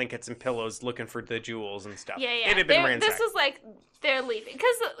blankets and pillows looking for the jewels and stuff. Yeah. It had been ransacked. This was like, they're leaving.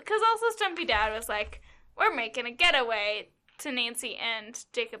 Because also Stumpy Dad was like, we're making a getaway to Nancy and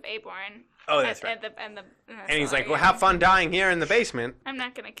Jacob Aborn. Oh, that's right. And he's like, well, have fun dying here in the basement. I'm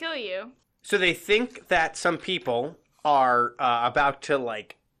not going to kill you. So they think that some people are about to,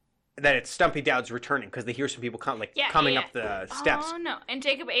 like, that it's Stumpy Dowd's returning, because they hear some people coming up the steps. Oh, no. And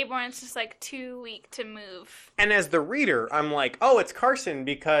Jacob Aborn's just, like, too weak to move. And as the reader, I'm like, oh, it's Carson,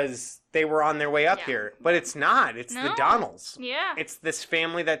 because they were on their way up here. But it's not. It's the Donnells. Yeah. It's this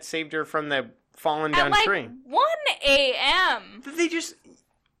family that saved her from the fallen down tree. 1 a.m. They just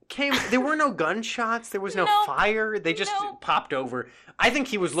came. There were no gunshots. There was no fire. They just popped over. I think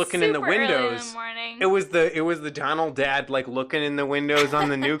he was looking in the windows. Early in the morning. It was the Donald dad, like, looking in the windows on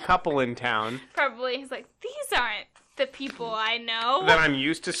the new couple in town. Probably. He's like, these aren't the people I know that I'm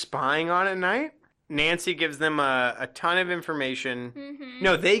used to spying on at night. Nancy gives them a ton of information. Mm-hmm.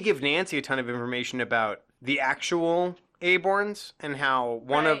 No, they give Nancy a ton of information about the actual Aborns and how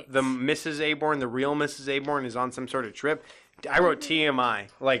one of the Mrs. Aborn, the real Mrs. Aborn, is on some sort of trip. I wrote TMI.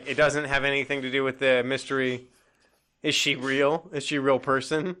 Like, it doesn't have anything to do with the mystery. Is she real? Is she a real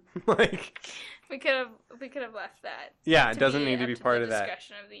person? Like, we could have left that. Yeah, it doesn't need to be part of that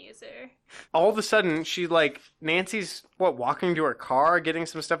discussion of the user. All of a sudden, she Nancy's walking to her car, getting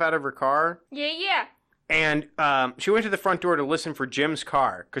some stuff out of her car. Yeah. And she went to the front door to listen for Jim's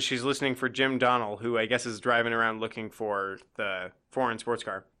car, because she's listening for Jim Donnell, who I guess is driving around looking for the foreign sports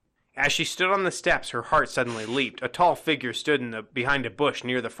car. As she stood on the steps, her heart suddenly leaped. A tall figure stood behind a bush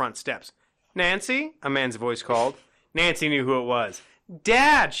near the front steps. "Nancy?" a man's voice called. Nancy knew who it was.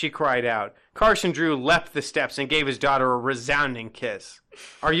 "Dad!" she cried out. Carson Drew leapt the steps and gave his daughter a resounding kiss.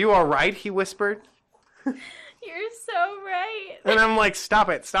 "Are you all right?" he whispered. You're so right. And I'm like, stop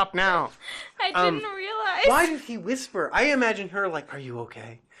it. Stop now. I didn't realize. Why did he whisper? I imagine her like, "Are you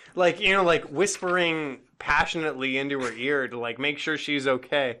okay?" Like, whispering passionately into her ear to, make sure she's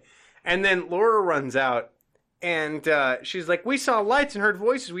okay. And then Laura runs out, and she's like, "We saw lights and heard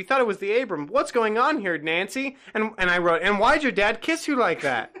voices. We thought it was the Abram. What's going on here, Nancy?" And I wrote, "And why'd your dad kiss you like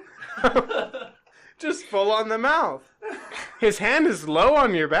that?" Just full on the mouth. His hand is low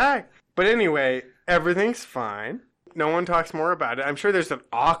on your back. But anyway, everything's fine. No one talks more about it. I'm sure there's an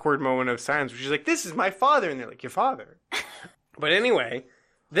awkward moment of silence where she's like, "This is my father." And they're like, "Your father?" But anyway,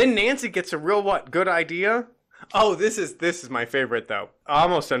 then Nancy gets a real good idea? Oh, this is my favorite, though.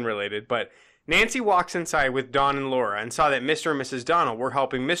 Almost unrelated, but Nancy walks inside with Dawn and Laura and saw that Mr. and Mrs. Donnell were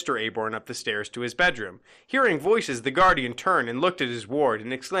helping Mr. Aborn up the stairs to his bedroom. Hearing voices, the guardian turned and looked at his ward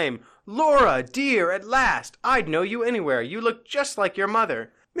and exclaimed, "Laura, dear, at last! I'd know you anywhere. You look just like your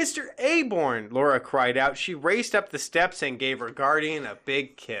mother." "Mr. Aborn!" Laura cried out. She raced up the steps and gave her guardian a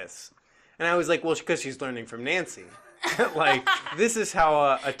big kiss. And I was like, well, because she's learning from Nancy. This is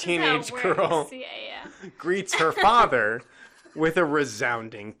how a teenage girl greets her father with a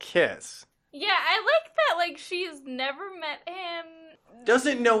resounding kiss. Yeah, I like that, she's never met him.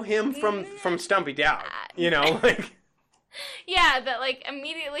 Doesn't know him from Stumpy Dowd, Yeah, that,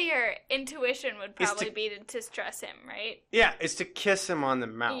 immediately her intuition would probably be to distress him, right? Yeah, it's to kiss him on the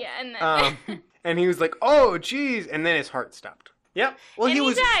mouth. Yeah, and then... and he was like, "Oh, geez," and then his heart stopped. Yep. Well, and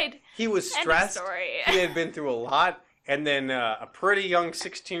he died. He was stressed. He had been through a lot, and then a pretty young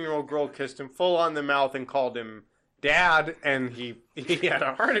 16-year-old girl kissed him full on the mouth and called him dad, and he had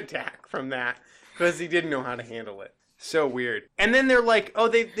a heart attack from that because he didn't know how to handle it. So weird. And then they're like, oh,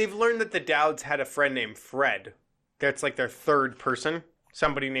 they've learned that the Dowds had a friend named Fred. That's like their third person.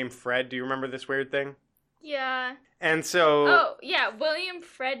 Somebody named Fred. Do you remember this weird thing? Yeah. And so... Oh, yeah, William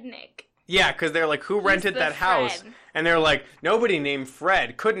Frednick. Yeah, because they're like, who rented that house? And they're like, nobody named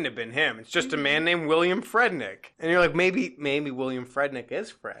Fred. Couldn't have been him. It's just a man named William Frednick. And you're like, maybe William Frednick is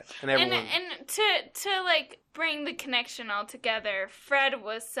Fred. And everyone... And to like bring the connection all together, Fred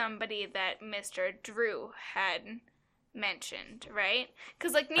was somebody that Mr. Drew had mentioned, right?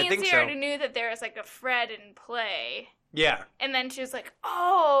 Because like Nancy already knew that there was like a Fred in play. Yeah. And then she was like,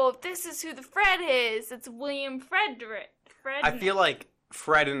 oh, this is who the Fred is. It's William Frednick. I feel like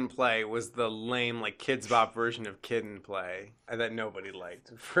Fred in Play was the lame, like, Kids Bop version of Kid in Play that nobody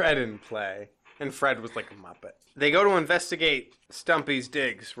liked. Fred in Play. And Fred was like a Muppet. They go to investigate Stumpy's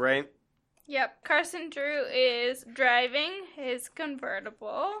digs, right? Yep. Carson Drew is driving his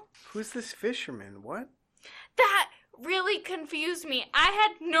convertible. Who's this fisherman? What? That really confused me. I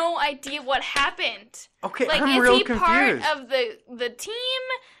had no idea what happened. Okay, like, I'm real confused. Is he part of the team?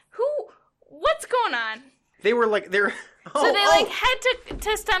 What's going on? They were like, so they head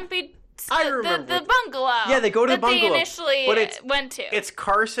to Stumpy, the bungalow. Yeah, they go to the bungalow. They initially went to. It's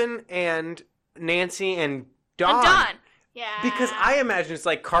Carson and Nancy and Dawn. And Dawn. Yeah. Because I imagine it's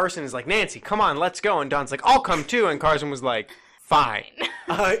like Carson is like, Nancy, come on, let's go. And Dawn's like, I'll come too. And Carson was like, fine.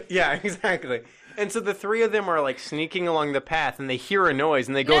 Yeah, exactly. And so the three of them are like sneaking along the path, and they hear a noise,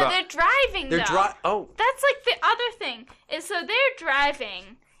 and they go. No, they're driving. They're Oh, that's like the other thing is so they're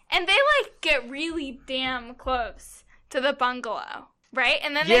driving, and they like get really damn close to the bungalow, right?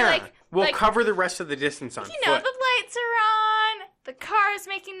 And then we'll cover the rest of the distance on foot. The lights are on, the car is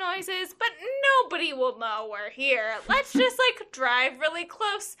making noises, but nobody will know we're here. Let's just like drive really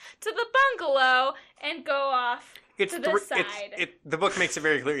close to the bungalow and go off. To the side. The book makes it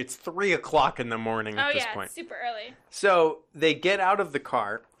very clear. It's 3 o'clock in the morning at this point. It's super early. So they get out of the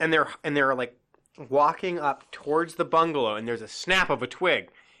car and they're like walking up towards the bungalow, and there's a snap of a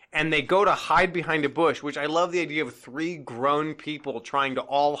twig, and they go to hide behind a bush, which I love the idea of 3 grown people trying to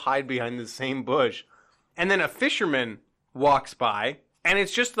all hide behind the same bush. And then a fisherman walks by, and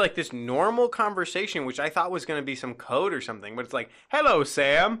it's just like this normal conversation, which I thought was going to be some code or something, but it's like, hello,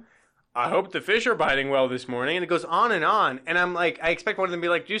 Sam. I hope the fish are biting well this morning. And it goes on. And I'm like, I expect one of them to be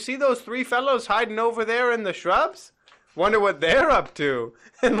like, do you see those 3 fellows hiding over there in the shrubs? Wonder what they're up to.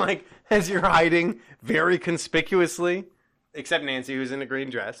 And like, as you're hiding very conspicuously, except Nancy, who's in a green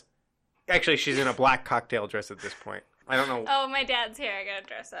dress. Actually, she's in a black cocktail dress at this point. I don't know. Oh, my dad's here. I gotta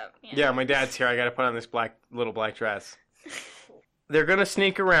dress up. Yeah, my dad's here. I gotta put on this little black dress. They're gonna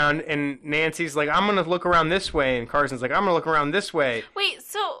sneak around, and Nancy's like, I'm gonna look around this way. And Carson's like, I'm gonna look around this way. Wait,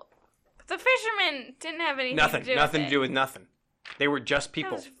 so... The fishermen didn't have anything to do with it. Nothing to do with nothing. They were just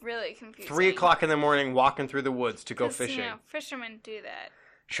people. That was really confusing. 3 o'clock in the morning, walking through the woods to go fishing. You know, fishermen do that.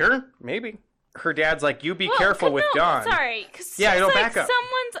 Sure, maybe. Her dad's like, you be careful with Dawn. Sorry, because back up.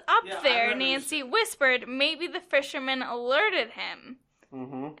 Someone's up there, Nancy whispered. Maybe the fisherman alerted him.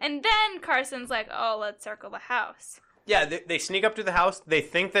 Mm-hmm. And then Carson's like, oh, let's circle the house. Yeah, they sneak up to the house. They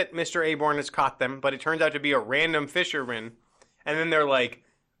think that Mr. Aborn has caught them, but it turns out to be a random fisherman. And then they're like...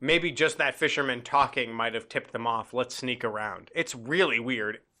 Maybe just that fisherman talking might have tipped them off. Let's sneak around. It's really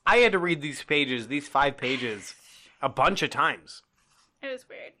weird. I had to read these 5 pages, a bunch of times. It was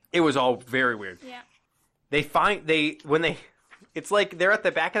weird. It was all very weird. Yeah. It's like they're at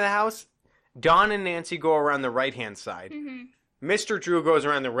the back of the house. Dawn and Nancy go around the right-hand side. Mm-hmm. Mr. Drew goes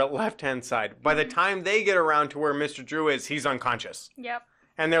around the left-hand side. By the time they get around to where Mr. Drew is, he's unconscious. Yep.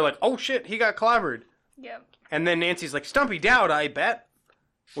 And they're like, oh shit, he got clobbered. Yep. And then Nancy's like, Stumpy Dowd, I bet.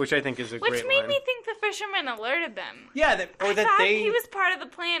 Which I think is a great line. Which made me think the fisherman alerted them. Yeah, I thought he was part of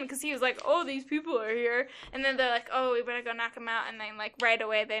the plan because he was like, "Oh, these people are here," and then they're like, "Oh, we better go knock him out," and then like right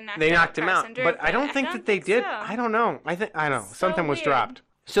away they knocked him out. But I don't think that they did. So. I don't know. I don't know. Something was dropped.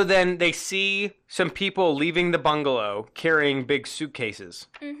 So then they see some people leaving the bungalow carrying big suitcases,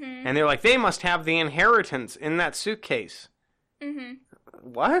 and they're like, "They must have the inheritance in that suitcase."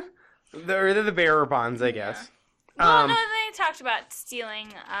 What? They're the bearer bonds, I guess. Well, no, they talked about stealing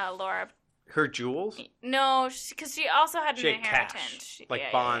Laura. Her jewels? No, because she also had an inheritance.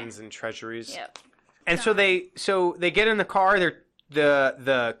 Cash, bonds and treasuries. Yep. And so they get in the car.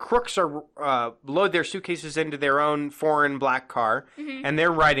 The crooks are load their suitcases into their own foreign black car, and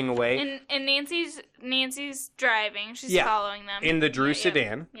they're riding away. And Nancy's driving. She's following them in the Drew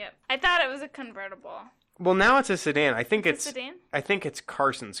sedan. Yep. I thought it was a convertible. Well, now it's a sedan. I think it's a sedan. I think it's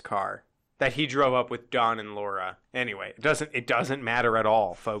Carson's car. that he drove up with Don and Laura. Anyway, it doesn't matter at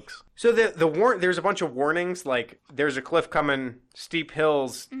all, folks. So there's a bunch of warnings, like there's a cliff coming, steep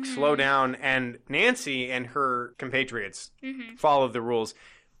hills, slow down, and Nancy and her compatriots follow the rules,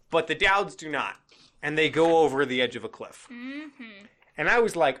 but the Dowds do not, and they go over the edge of a cliff. And I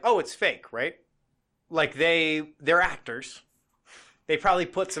was like, oh, it's fake, right? Like they're actors. They probably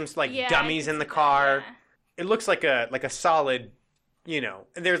put some dummies in the car. Yeah. It looks like a solid, and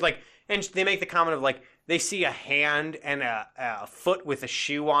there's and they make the comment of they see a hand and a foot with a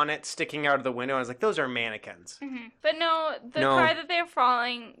shoe on it sticking out of the window. And I was like, those are mannequins. But no, the car that they're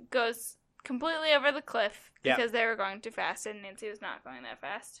following goes completely over the cliff because they were going too fast and Nancy was not going that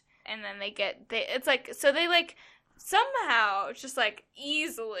fast. And then they somehow just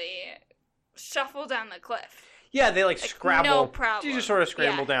easily shuffle down the cliff. Yeah, they scrabble. No problem. You just sort of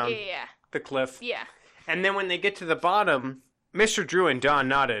scramble down the cliff. Yeah. And then when they get to the bottom, Mr. Drew and Don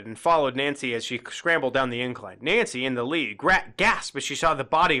nodded and followed Nancy as she scrambled down the incline. Nancy, in the lead, gasped as she saw the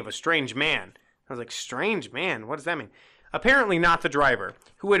body of a strange man. I was like, strange man? What does that mean? Apparently not the driver,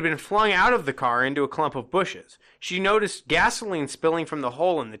 who had been flung out of the car into a clump of bushes. She noticed gasoline spilling from the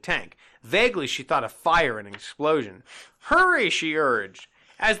hole in the tank. Vaguely, she thought of fire and an explosion. Hurry, she urged.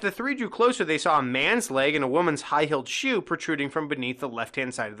 As the three drew closer, they saw a man's leg and a woman's high-heeled shoe protruding from beneath the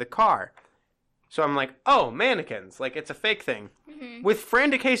left-hand side of the car. So I'm like, oh, mannequins. It's a fake thing. With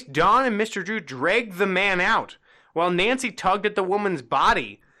frantic haste, Don and Mr. Drew dragged the man out, while Nancy tugged at the woman's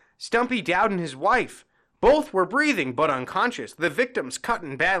body. Stumpy Dowd and his wife. Both were breathing, but unconscious. The victims, cut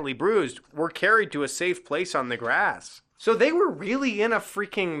and badly bruised, were carried to a safe place on the grass. So they were really in a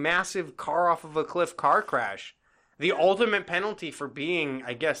freaking massive car-off-of-a-cliff car crash. The ultimate penalty for being,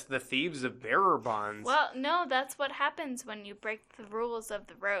 I guess, the thieves of bearer bonds. Well, no, that's what happens when you break the rules of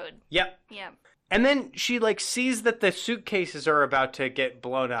the road. Yep. And then she, sees that the suitcases are about to get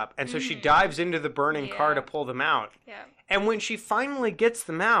blown up. And so she dives into the burning car to pull them out. Yeah. And when she finally gets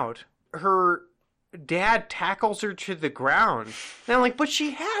them out, her dad tackles her to the ground. And I'm like, but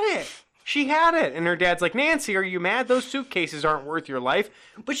she had it. She had it. And her dad's like, Nancy, are you mad? Those suitcases aren't worth your life.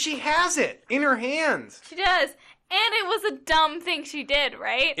 But she has it in her hands. She does. And it was a dumb thing she did,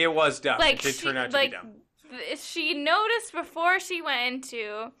 right? It was dumb. It did turn out to be dumb. She noticed before she went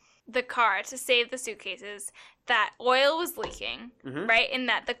into the car to save the suitcases that oil was leaking, right? And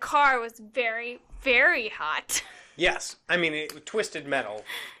that the car was very, very hot. Yes. I mean, it twisted metal.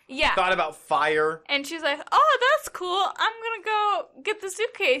 Yeah. Thought about fire. And she's like, oh, that's cool. I'm going to go get the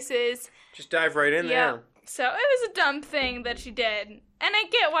suitcases. Just dive right in there. So it was a dumb thing that she did. And I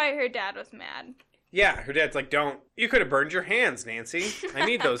get why her dad was mad. Yeah, her dad's like, don't. You could have burned your hands, Nancy. I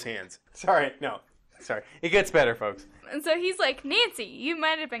need those hands. Sorry. It gets better, folks. And so he's like, Nancy, you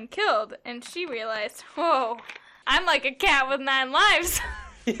might have been killed. And she realized, whoa, I'm like a cat with 9 lives.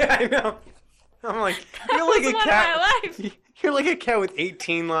 Yeah, I know. I'm like, you're like a cat. You're like a cat with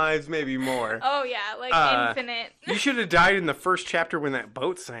 18 lives, maybe more. Oh, yeah, infinite. You should have died in the first chapter when that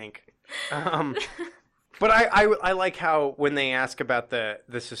boat sank. But I like how when they ask about the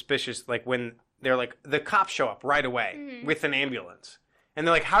suspicious, when they're like, the cops show up right away with an ambulance. And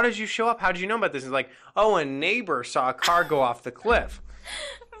they're like, how did you show up? How did you know about this? And it's like, oh, a neighbor saw a car go off the cliff.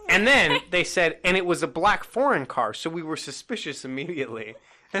 And then they said, and it was a black foreign car, so we were suspicious immediately.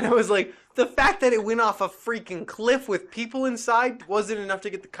 And I was like, the fact that it went off a freaking cliff with people inside wasn't enough to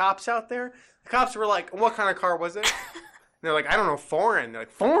get the cops out there? The cops were like, what kind of car was it? And they're like, I don't know, foreign. They're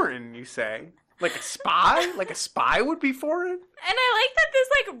like, foreign, you say? Like a spy? Like a spy would be foreign? And I like that this,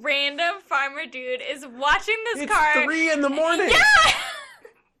 random farmer dude is watching this car. It's 3 in the morning. Yeah!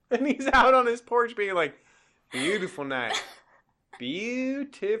 And he's out on his porch being like, beautiful night.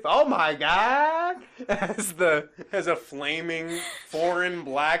 Beautiful. Oh my God. As a flaming foreign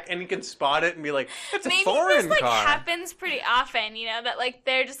black, and you can spot it and be like, it's a foreign car. Maybe this happens pretty often, that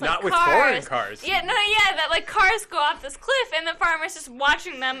they're just not cars. With foreign cars. Yeah, that cars go off this cliff and the farmer's just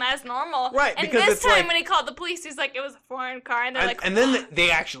watching them as normal. Right. And because this time when he called the police, he's like, it was a foreign car, and they're like, and then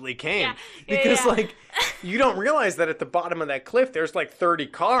they actually came. Yeah. Because you don't realize that at the bottom of that cliff there's 30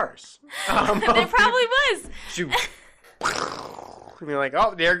 cars. There probably was. And you're like,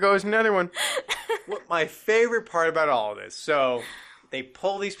 oh, there goes another one. My favorite part about all of this, so they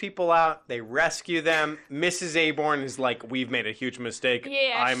pull these people out, they rescue them. Mrs. Aborn is like, we've made a huge mistake.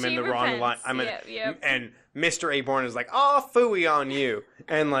 Yeah, I'm in the wrong line. Yep. And Mr. Aborn is like, oh, phooey on you.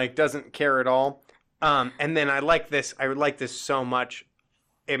 And doesn't care at all. And then I like this so much.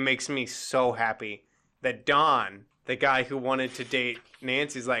 It makes me so happy that Don, the guy who wanted to date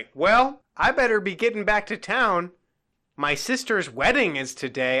Nancy's like, well, I better be getting back to town. My sister's wedding is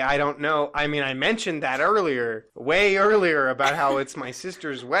today. I don't know. I mean, I mentioned that way earlier, about how it's my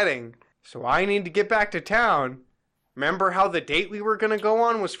sister's wedding. So I need to get back to town. Remember how the date we were going to go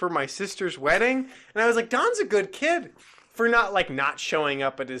on was for my sister's wedding? And I was like, Don's a good kid for not showing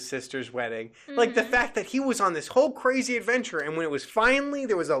up at his sister's wedding. Mm-hmm. Like, the fact that he was on this whole crazy adventure, and when it was finally,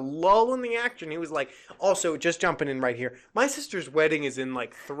 there was a lull in the action, he was like, also, just jumping in right here, my sister's wedding is in,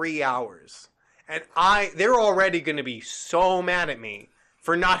 3 hours. And they're already going to be so mad at me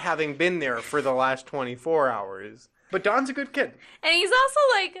for not having been there for the last 24 hours. But Don's a good kid. And he's also,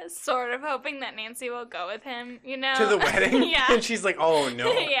 sort of hoping that Nancy will go with him, you know? To the wedding? Yeah. And she's like, oh,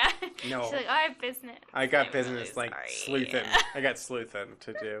 no. Yeah. No. She's like, I have business. I got business, really sleuthing. I got sleuthing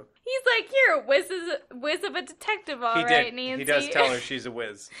to do. He's like, you're a whiz of a detective, all right, Nancy. He does tell her she's a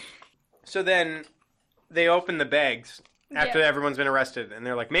whiz. So then they open the bags after everyone's been arrested. And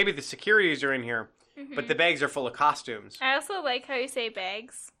they're like, maybe the securities are in here. Mm-hmm. But the bags are full of costumes. I also like how you say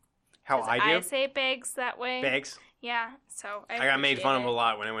bags. How I do? I say bags that way. Bags? Yeah, so I got made fun of a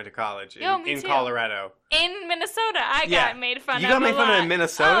lot when I went to college in too. Colorado. In Minnesota, I got made fun of. You got made fun of in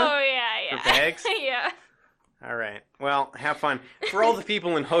Minnesota? Oh, yeah. For bags? Yeah. All right. Well, have fun. For all the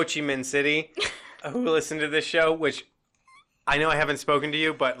people in Ho Chi Minh City who listen to this show, which I know I haven't spoken to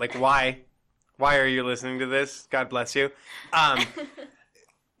you, but, why? Why are you listening to this? God bless you.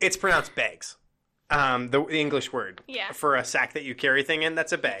 It's pronounced bags. The English word for a sack that you carry thing in,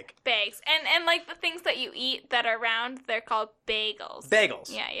 that's a bag. Bags. And the things that you eat that are round, they're called bagels.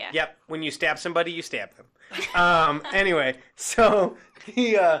 Bagels. Yeah. Yep. When you stab somebody, you stab them. Anyway, so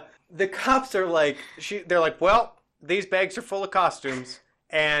the cops are they're like, well, these bags are full of costumes,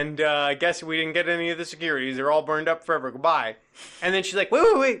 and I guess we didn't get any of the securities. They're all burned up forever. Goodbye. And then she's like,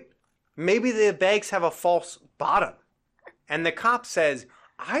 wait. Maybe the bags have a false bottom. And the cop says,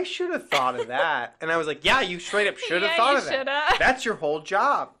 I should have thought of that. And I was like, yeah, you straight up should have thought of that. Shoulda. That's your whole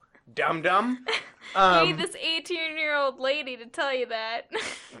job. Dum-dum. You need this 18-year-old lady to tell you that.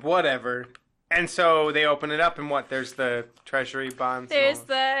 Whatever. And so they open it up, and there's the treasury bonds.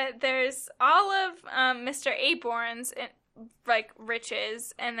 There's all of Mr. Aborn's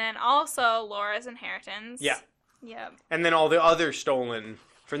riches, and then also Laura's inheritance. Yeah. Yep. And then all the other stolen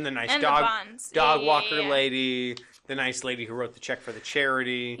from the nice and dog the bonds. Dog walker lady, the nice lady who wrote the check for the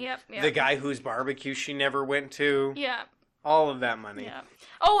charity. Yep. The guy whose barbecue she never went to. Yep. All of that money. Yep.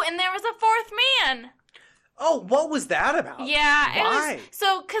 Oh, and there was a fourth man. Oh, what was that about? Yeah. Why?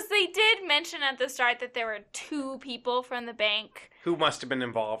 Because they did mention at the start that there were 2 people from the bank who must have been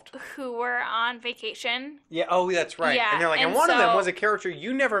involved, who were on vacation. Yeah. Oh, that's right. Yeah. And they're like, and one of them was a character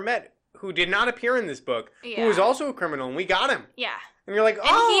you never met, who did not appear in this book, who was also a criminal, and we got him. Yeah. And you're like,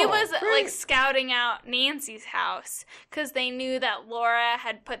 oh, and he was great. Scouting out Nancy's house because they knew that Laura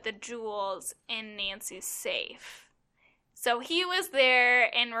had put the jewels in Nancy's safe. So he was there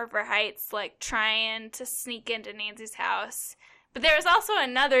in River Heights, trying to sneak into Nancy's house. But there was also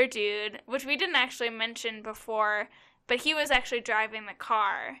another dude, which we didn't actually mention before, but he was actually driving the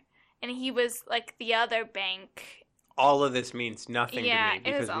car, and he was the other bank. All of this means nothing to me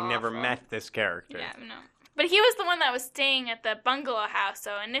because we awful. Never met this character. Yeah, no. But he was the one that was staying at the bungalow house.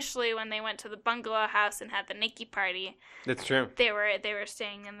 So initially, when they went to the bungalow house and had the Nikki party, that's true. They were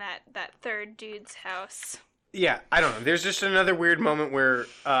staying in that third dude's house. Yeah, I don't know. There's just another weird moment where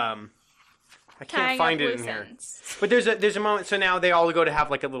I can't find it in here. But there's a moment. So now they all go to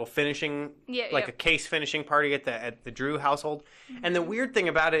have a little finishing, a case finishing party at the Drew household. Mm-hmm. And the weird thing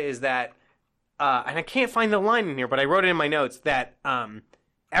about it is that, and I can't find the line in here, but I wrote it in my notes that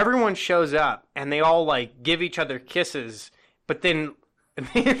everyone shows up and they all give each other kisses, but then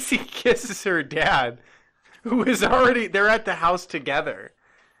Nancy kisses her dad, who is they're at the house together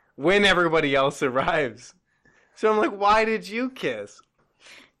when everybody else arrives. So I'm like, why did you kiss?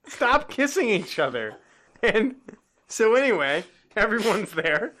 Stop kissing each other. And so anyway, everyone's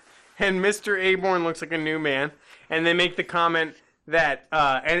there, and Mr. Aborn looks like a new man, and they make the comment that,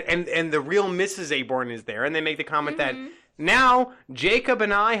 and the real Mrs. Aborn is there, and they make the comment that, now, Jacob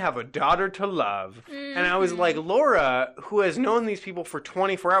and I have a daughter to love. Mm-hmm. And I was like, Laura, who has known these people for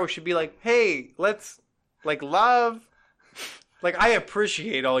 24 hours, should be like, hey, let's, love. I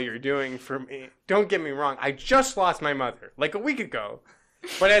appreciate all you're doing for me. Don't get me wrong. I just lost my mother, a week ago.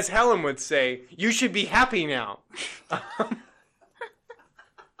 But as Helen would say, you should be happy now.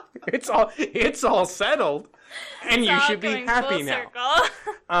 It's all settled. And you should be happy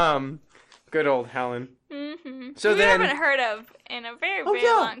now. Good old Helen. Mm-hmm. So we haven't heard of in a very, very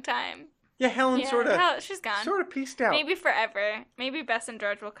long time. Yeah, Helen she's gone. Sort of pieced out. Maybe forever. Maybe Bess and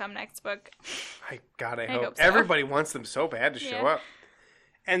George will come next book. I hope so. Everybody wants them so bad to show up.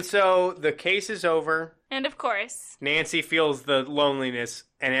 And so the case is over. And of course, Nancy feels the loneliness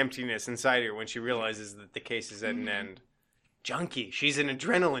and emptiness inside her when she realizes that the case is at an end. junkie. She's an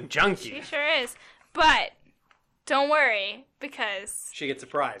adrenaline junkie. She sure is. But don't worry, because she gets a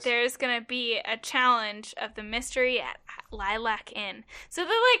prize. There's going to be a challenge of the mystery at Lilac Inn. So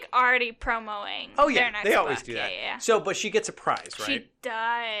they're like already promoting their next they always book. do that. Yeah. So, but she gets a prize, right? She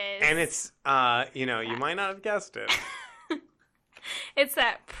does. And it's, you might not have guessed it. It's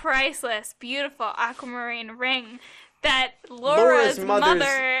that priceless, beautiful aquamarine ring that Laura's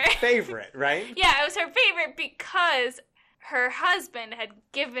mother's favorite, right? Yeah, it was her favorite because her husband had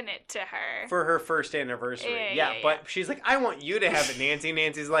given it to her. For her first anniversary. Yeah, but she's like, I want you to have it, Nancy.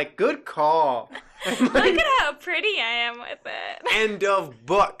 Nancy's like, good call. Like, look at how pretty I am with it. End of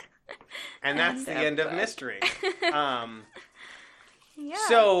book. And that's the end of mystery.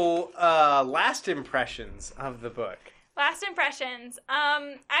 So, last impressions of the book. Last impressions. I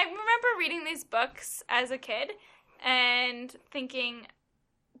remember reading these books as a kid and thinking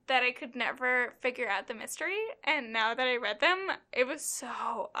that I could never figure out the mystery, and now that I read them, it was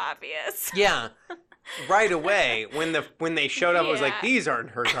so obvious. Yeah. Right away, when they showed up, I was like, these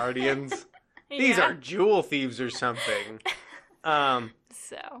aren't her guardians. These are jewel thieves or something.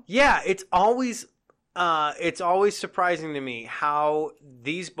 Yeah, it's always surprising to me how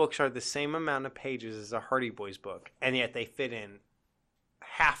these books are the same amount of pages as a Hardy Boys book, and yet they fit in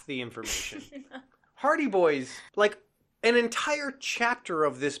half the information. Hardy Boys, like, an entire chapter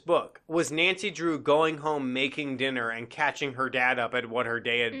of this book was Nancy Drew going home, making dinner, and catching her dad up at what her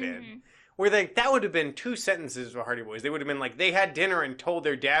day had been. Where that would have been 2 sentences for Hardy Boys. They would have been like, they had dinner and told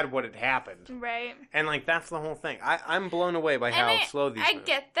their dad what had happened. Right. And, like, that's the whole thing. I'm blown away by how slow these I move.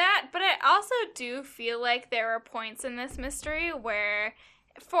 get that, but I also do feel like there are points in this mystery where,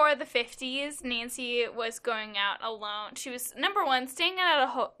 for the 50s, Nancy was going out alone. She was, number one,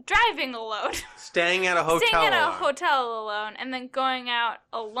 driving alone. Staying at a hotel Staying at alone. a hotel alone, and then going out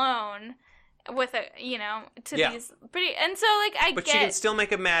alone with these pretty, and so, like, But she can still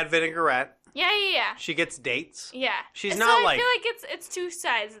make a mad vinaigrette. Yeah. She gets dates. Yeah. She's so not I feel like it's 2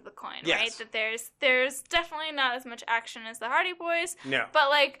 sides of the coin, right? That there's definitely not as much action as the Hardy Boys. No. But,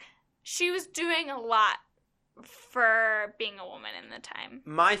 like, she was doing a lot for being a woman in the time.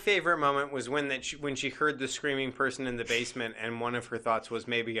 My favorite moment was when she heard the screaming person in the basement, and one of her thoughts was,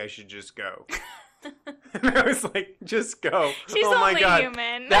 maybe I should just go. And I was like, just go. She's oh my only God.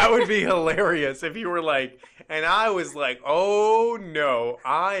 human. That would be hilarious if you were like, and I was like, oh no,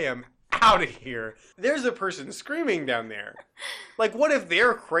 I am out of here. There's a person screaming down there. Like, what if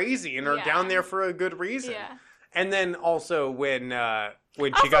they're crazy and are down there for a good reason? Yeah. And then also when she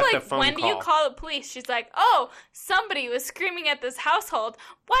also, got like, the phone when call. do you call the police? She's like, oh, somebody was screaming at this household.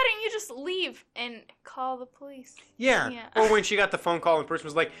 Why don't you just leave and call the police? Yeah. Or when she got the phone call and the person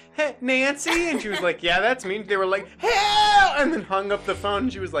was like, hey, Nancy? And she was like, yeah, that's me. They were like, hell! And then hung up the phone.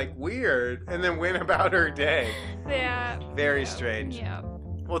 And she was like, weird. And then went about her day. Yeah. Very strange. Yeah.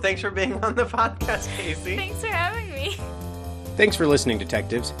 Well, thanks for being on the podcast, Casey. Thanks for having me. Thanks for listening,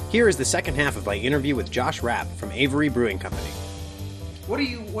 detectives. Here is the second half of my interview with Josh Rapp from Avery Brewing Company. What are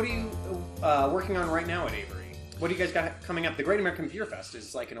you working on right now at Avery? What do you guys got coming up? The Great American Beer Fest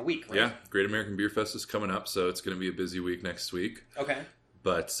is like in a week, right? Yeah, Great American Beer Fest is coming up, so it's going to be a busy week next week. Okay.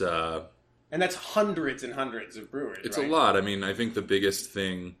 But and that's hundreds and hundreds of brewers. It's right? a lot. I mean, I think the biggest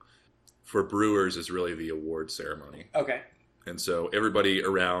thing for brewers is really the award ceremony. Okay. And so everybody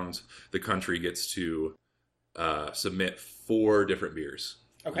around the country gets to submit 4 different beers.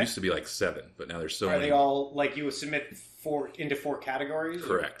 Okay. It used to be like 7, but now there's so many. Are they all, like, you would submit into 4 categories?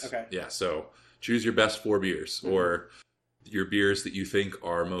 Correct. Or? Okay. Yeah, so choose your best 4 beers, or your beers that you think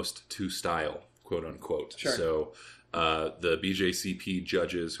are most to style, quote unquote. Sure. So the BJCP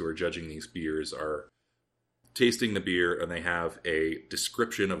judges who are judging these beers are tasting the beer, and they have a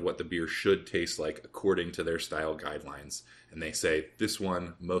description of what the beer should taste like according to their style guidelines. And they say, this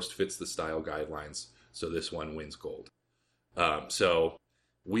one most fits the style guidelines, so this one wins gold. So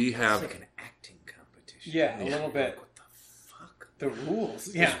we have... It's like an acting competition. Yeah, a little bit. What the fuck? The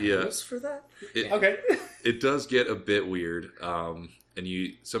rules. Yeah. Rules for that? Okay. It does get a bit weird, and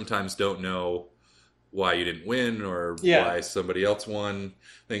you sometimes don't know why you didn't win or why somebody else won,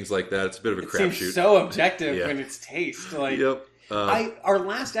 things like that. It's a bit of a crapshoot. It seems so objective when it's taste. Like, yep. Our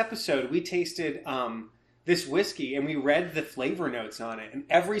last episode, we tasted this whiskey, and we read the flavor notes on it, and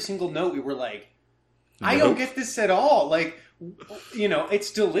every single note we were like, I don't get this at all. Like, you know,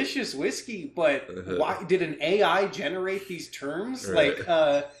 it's delicious whiskey, but why did an AI generate these terms? Right.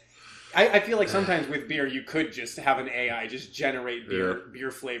 Like, I feel like sometimes with beer, you could just have an AI just generate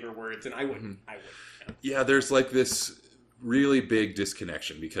beer flavor words, and I wouldn't. Yeah, there's like this really big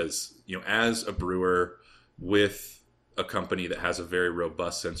disconnection because, you know, as a brewer with a company that has a very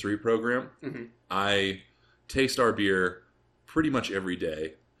robust sensory program, I taste our beer pretty much every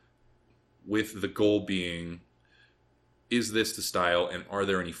day, with the goal being, is this the style and are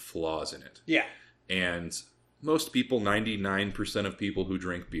there any flaws in it? Yeah. And most people, 99% of people who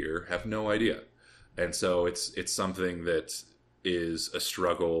drink beer, have no idea. And so it's something that is a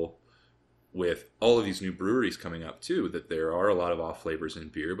struggle with all of these new breweries coming up too, that there are a lot of off flavors in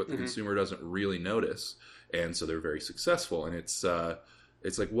beer, but the consumer doesn't really notice. And so they're very successful. And it's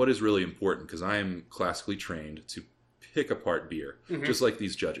like, what is really important? Because I am classically trained to pick apart beer, just like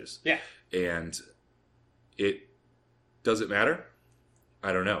these judges. Yeah. And does it matter?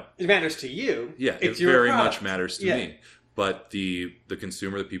 I don't know. It matters to you. Yeah, it's it your very product. much matters to me. But the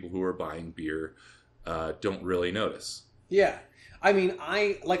consumer, the people who are buying beer, don't really notice. Yeah. I mean,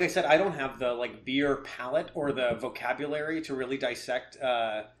 like I said, I don't have the beer palate or the vocabulary to really dissect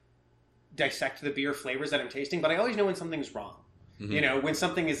the beer flavors that I'm tasting, but I always know when something's wrong. Mm-hmm. You know, when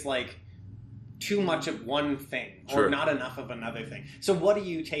something is too much of one thing or not enough of another thing. So what do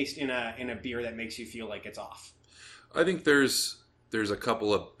you taste in a beer that makes you feel like it's off? I think there's a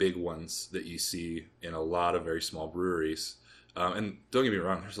couple of big ones that you see in a lot of very small breweries. And don't get me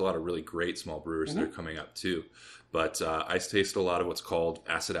wrong, there's a lot of really great small brewers that are coming up too. But I taste a lot of what's called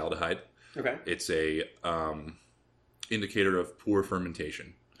acetaldehyde. Okay. It's a indicator of poor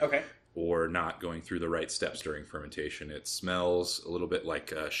fermentation. Okay. Or not going through the right steps during fermentation. It smells a little bit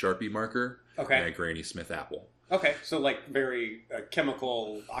like a Sharpie marker and a Granny Smith apple. Okay, so very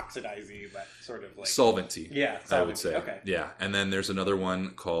chemical oxidizey, but sort of solventy. Yeah, solventy. I would say. Okay. Yeah, and then there's another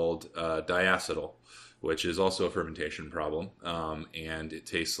one called diacetyl, which is also a fermentation problem, and it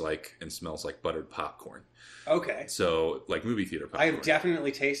tastes like and smells like buttered popcorn. Okay. So like movie theater popcorn. I've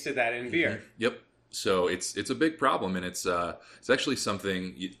definitely tasted that in beer. Mm-hmm. Yep. So it's a big problem, and it's actually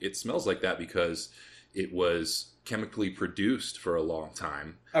something. It smells like that because it was chemically produced for a long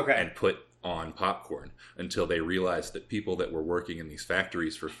time and put on popcorn until they realized that people that were working in these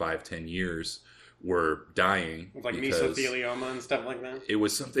factories for 5-10 years were dying. Like mesothelioma and stuff like that? It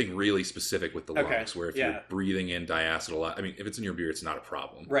was something really specific with the lungs, where if you're breathing in diacetyl, I mean, if it's in your beer, it's not a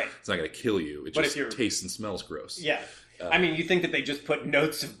problem. Right. It's not going to kill you. It just tastes and smells gross. Yeah. I mean, you think that they just put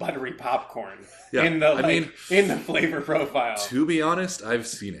notes of buttery popcorn in the flavor profile. To be honest, I've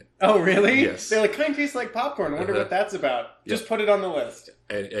seen it. Oh, really? Yes. They're like, kind of tastes like popcorn. I wonder what that's about. Just put it on the list.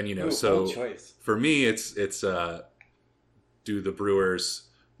 And you know, so for me, it's do the brewers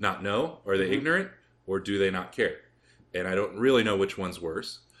not know? Are they ignorant? Or do they not care? And I don't really know which one's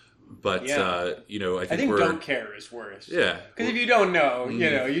worse. But, you know, I think don't care is worse. Yeah. Because if you don't know, you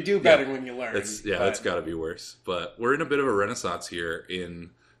know, you do better when you learn. That's got to be worse. But we're in a bit of a renaissance here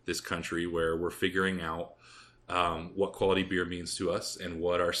in this country where we're figuring out what quality beer means to us and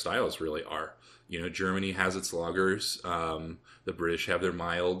what our styles really are. You know, Germany has its lagers. The British have their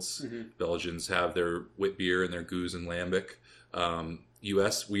milds. Mm-hmm. Belgians have their wit beer and their goose and lambic.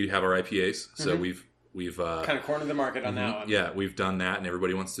 U.S., we have our IPAs. So we've kind of cornered the market on that one. Yeah, we've done that, and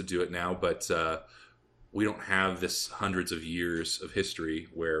everybody wants to do it now. But we don't have this hundreds of years of history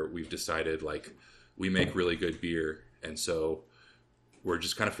where we've decided, we make really good beer. And so we're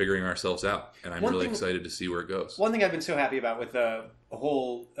just kind of figuring ourselves out. And I'm really excited to see where it goes. One thing I've been so happy about with the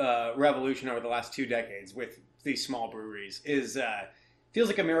whole revolution over the last 2 decades with these small breweries is feels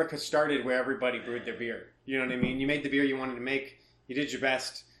like America started where everybody brewed their beer. You know what I mean? You made the beer you wanted to make. You did your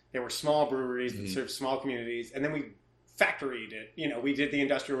best. There were small breweries that served small communities, and then we factoried it. You know, we did the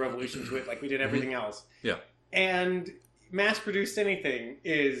Industrial Revolution to it like we did everything else. Yeah. And mass-produced anything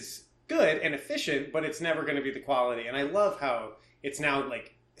is good and efficient, but it's never going to be the quality. And I love how it's now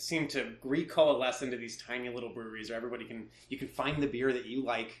seem to recoalesce into these tiny little breweries where you can find the beer that you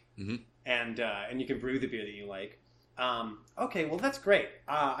like, and you can brew the beer that you like. Okay, well, that's great.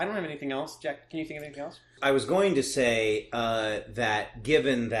 I don't have anything else. Jack, can you think of anything else? I was going to say that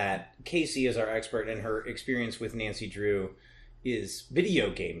given that Casey is our expert and her experience with Nancy Drew is video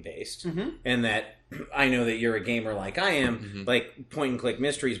game based, and that I know that you're a gamer like I am, like point and click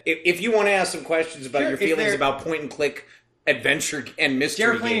mysteries. If you want to ask some questions about your feelings about point and click adventure and mystery games. Do you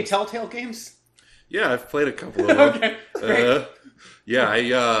ever play any Telltale games? Yeah, I've played a couple of them. Okay, great. Yeah,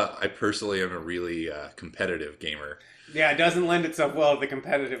 I personally am a really competitive gamer. Yeah, it doesn't lend itself well to the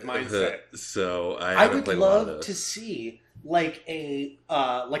competitive mindset. So I would love to see a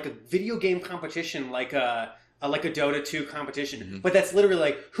video game competition, like a Dota 2 competition, but that's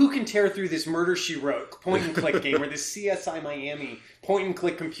literally who can tear through this Murder, She Wrote point and click game or this CSI Miami point and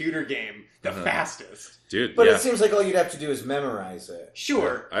click computer game the fastest. Dude, but it seems like all you'd have to do is memorize it.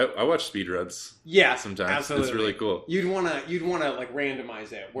 Sure, I watch speedruns. Yeah, sometimes absolutely. It's really cool. You'd wanna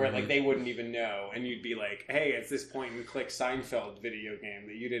randomize it where they wouldn't even know, and you'd be like, "Hey, it's this point and click Seinfeld video game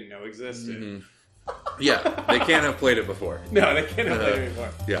that you didn't know existed." Yeah, they can't have played it before. No, they can't have played it before.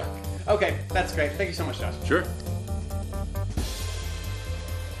 Yeah. Okay, that's great. Thank you so much, Josh. Sure.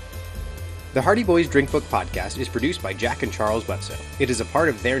 The Hardy Boys Drink Book podcast is produced by Jack and Charles Wetzel. It is a part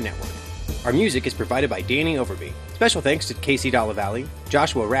of their network. Our music is provided by Danny Overby. Special thanks to Casey Dallavalle,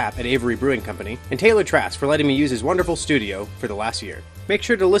 Joshua Rapp at Avery Brewing Company, and Taylor Trask for letting me use his wonderful studio for the last year. Make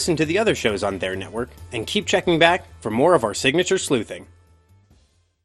sure to listen to the other shows on their network, and keep checking back for more of our signature sleuthing.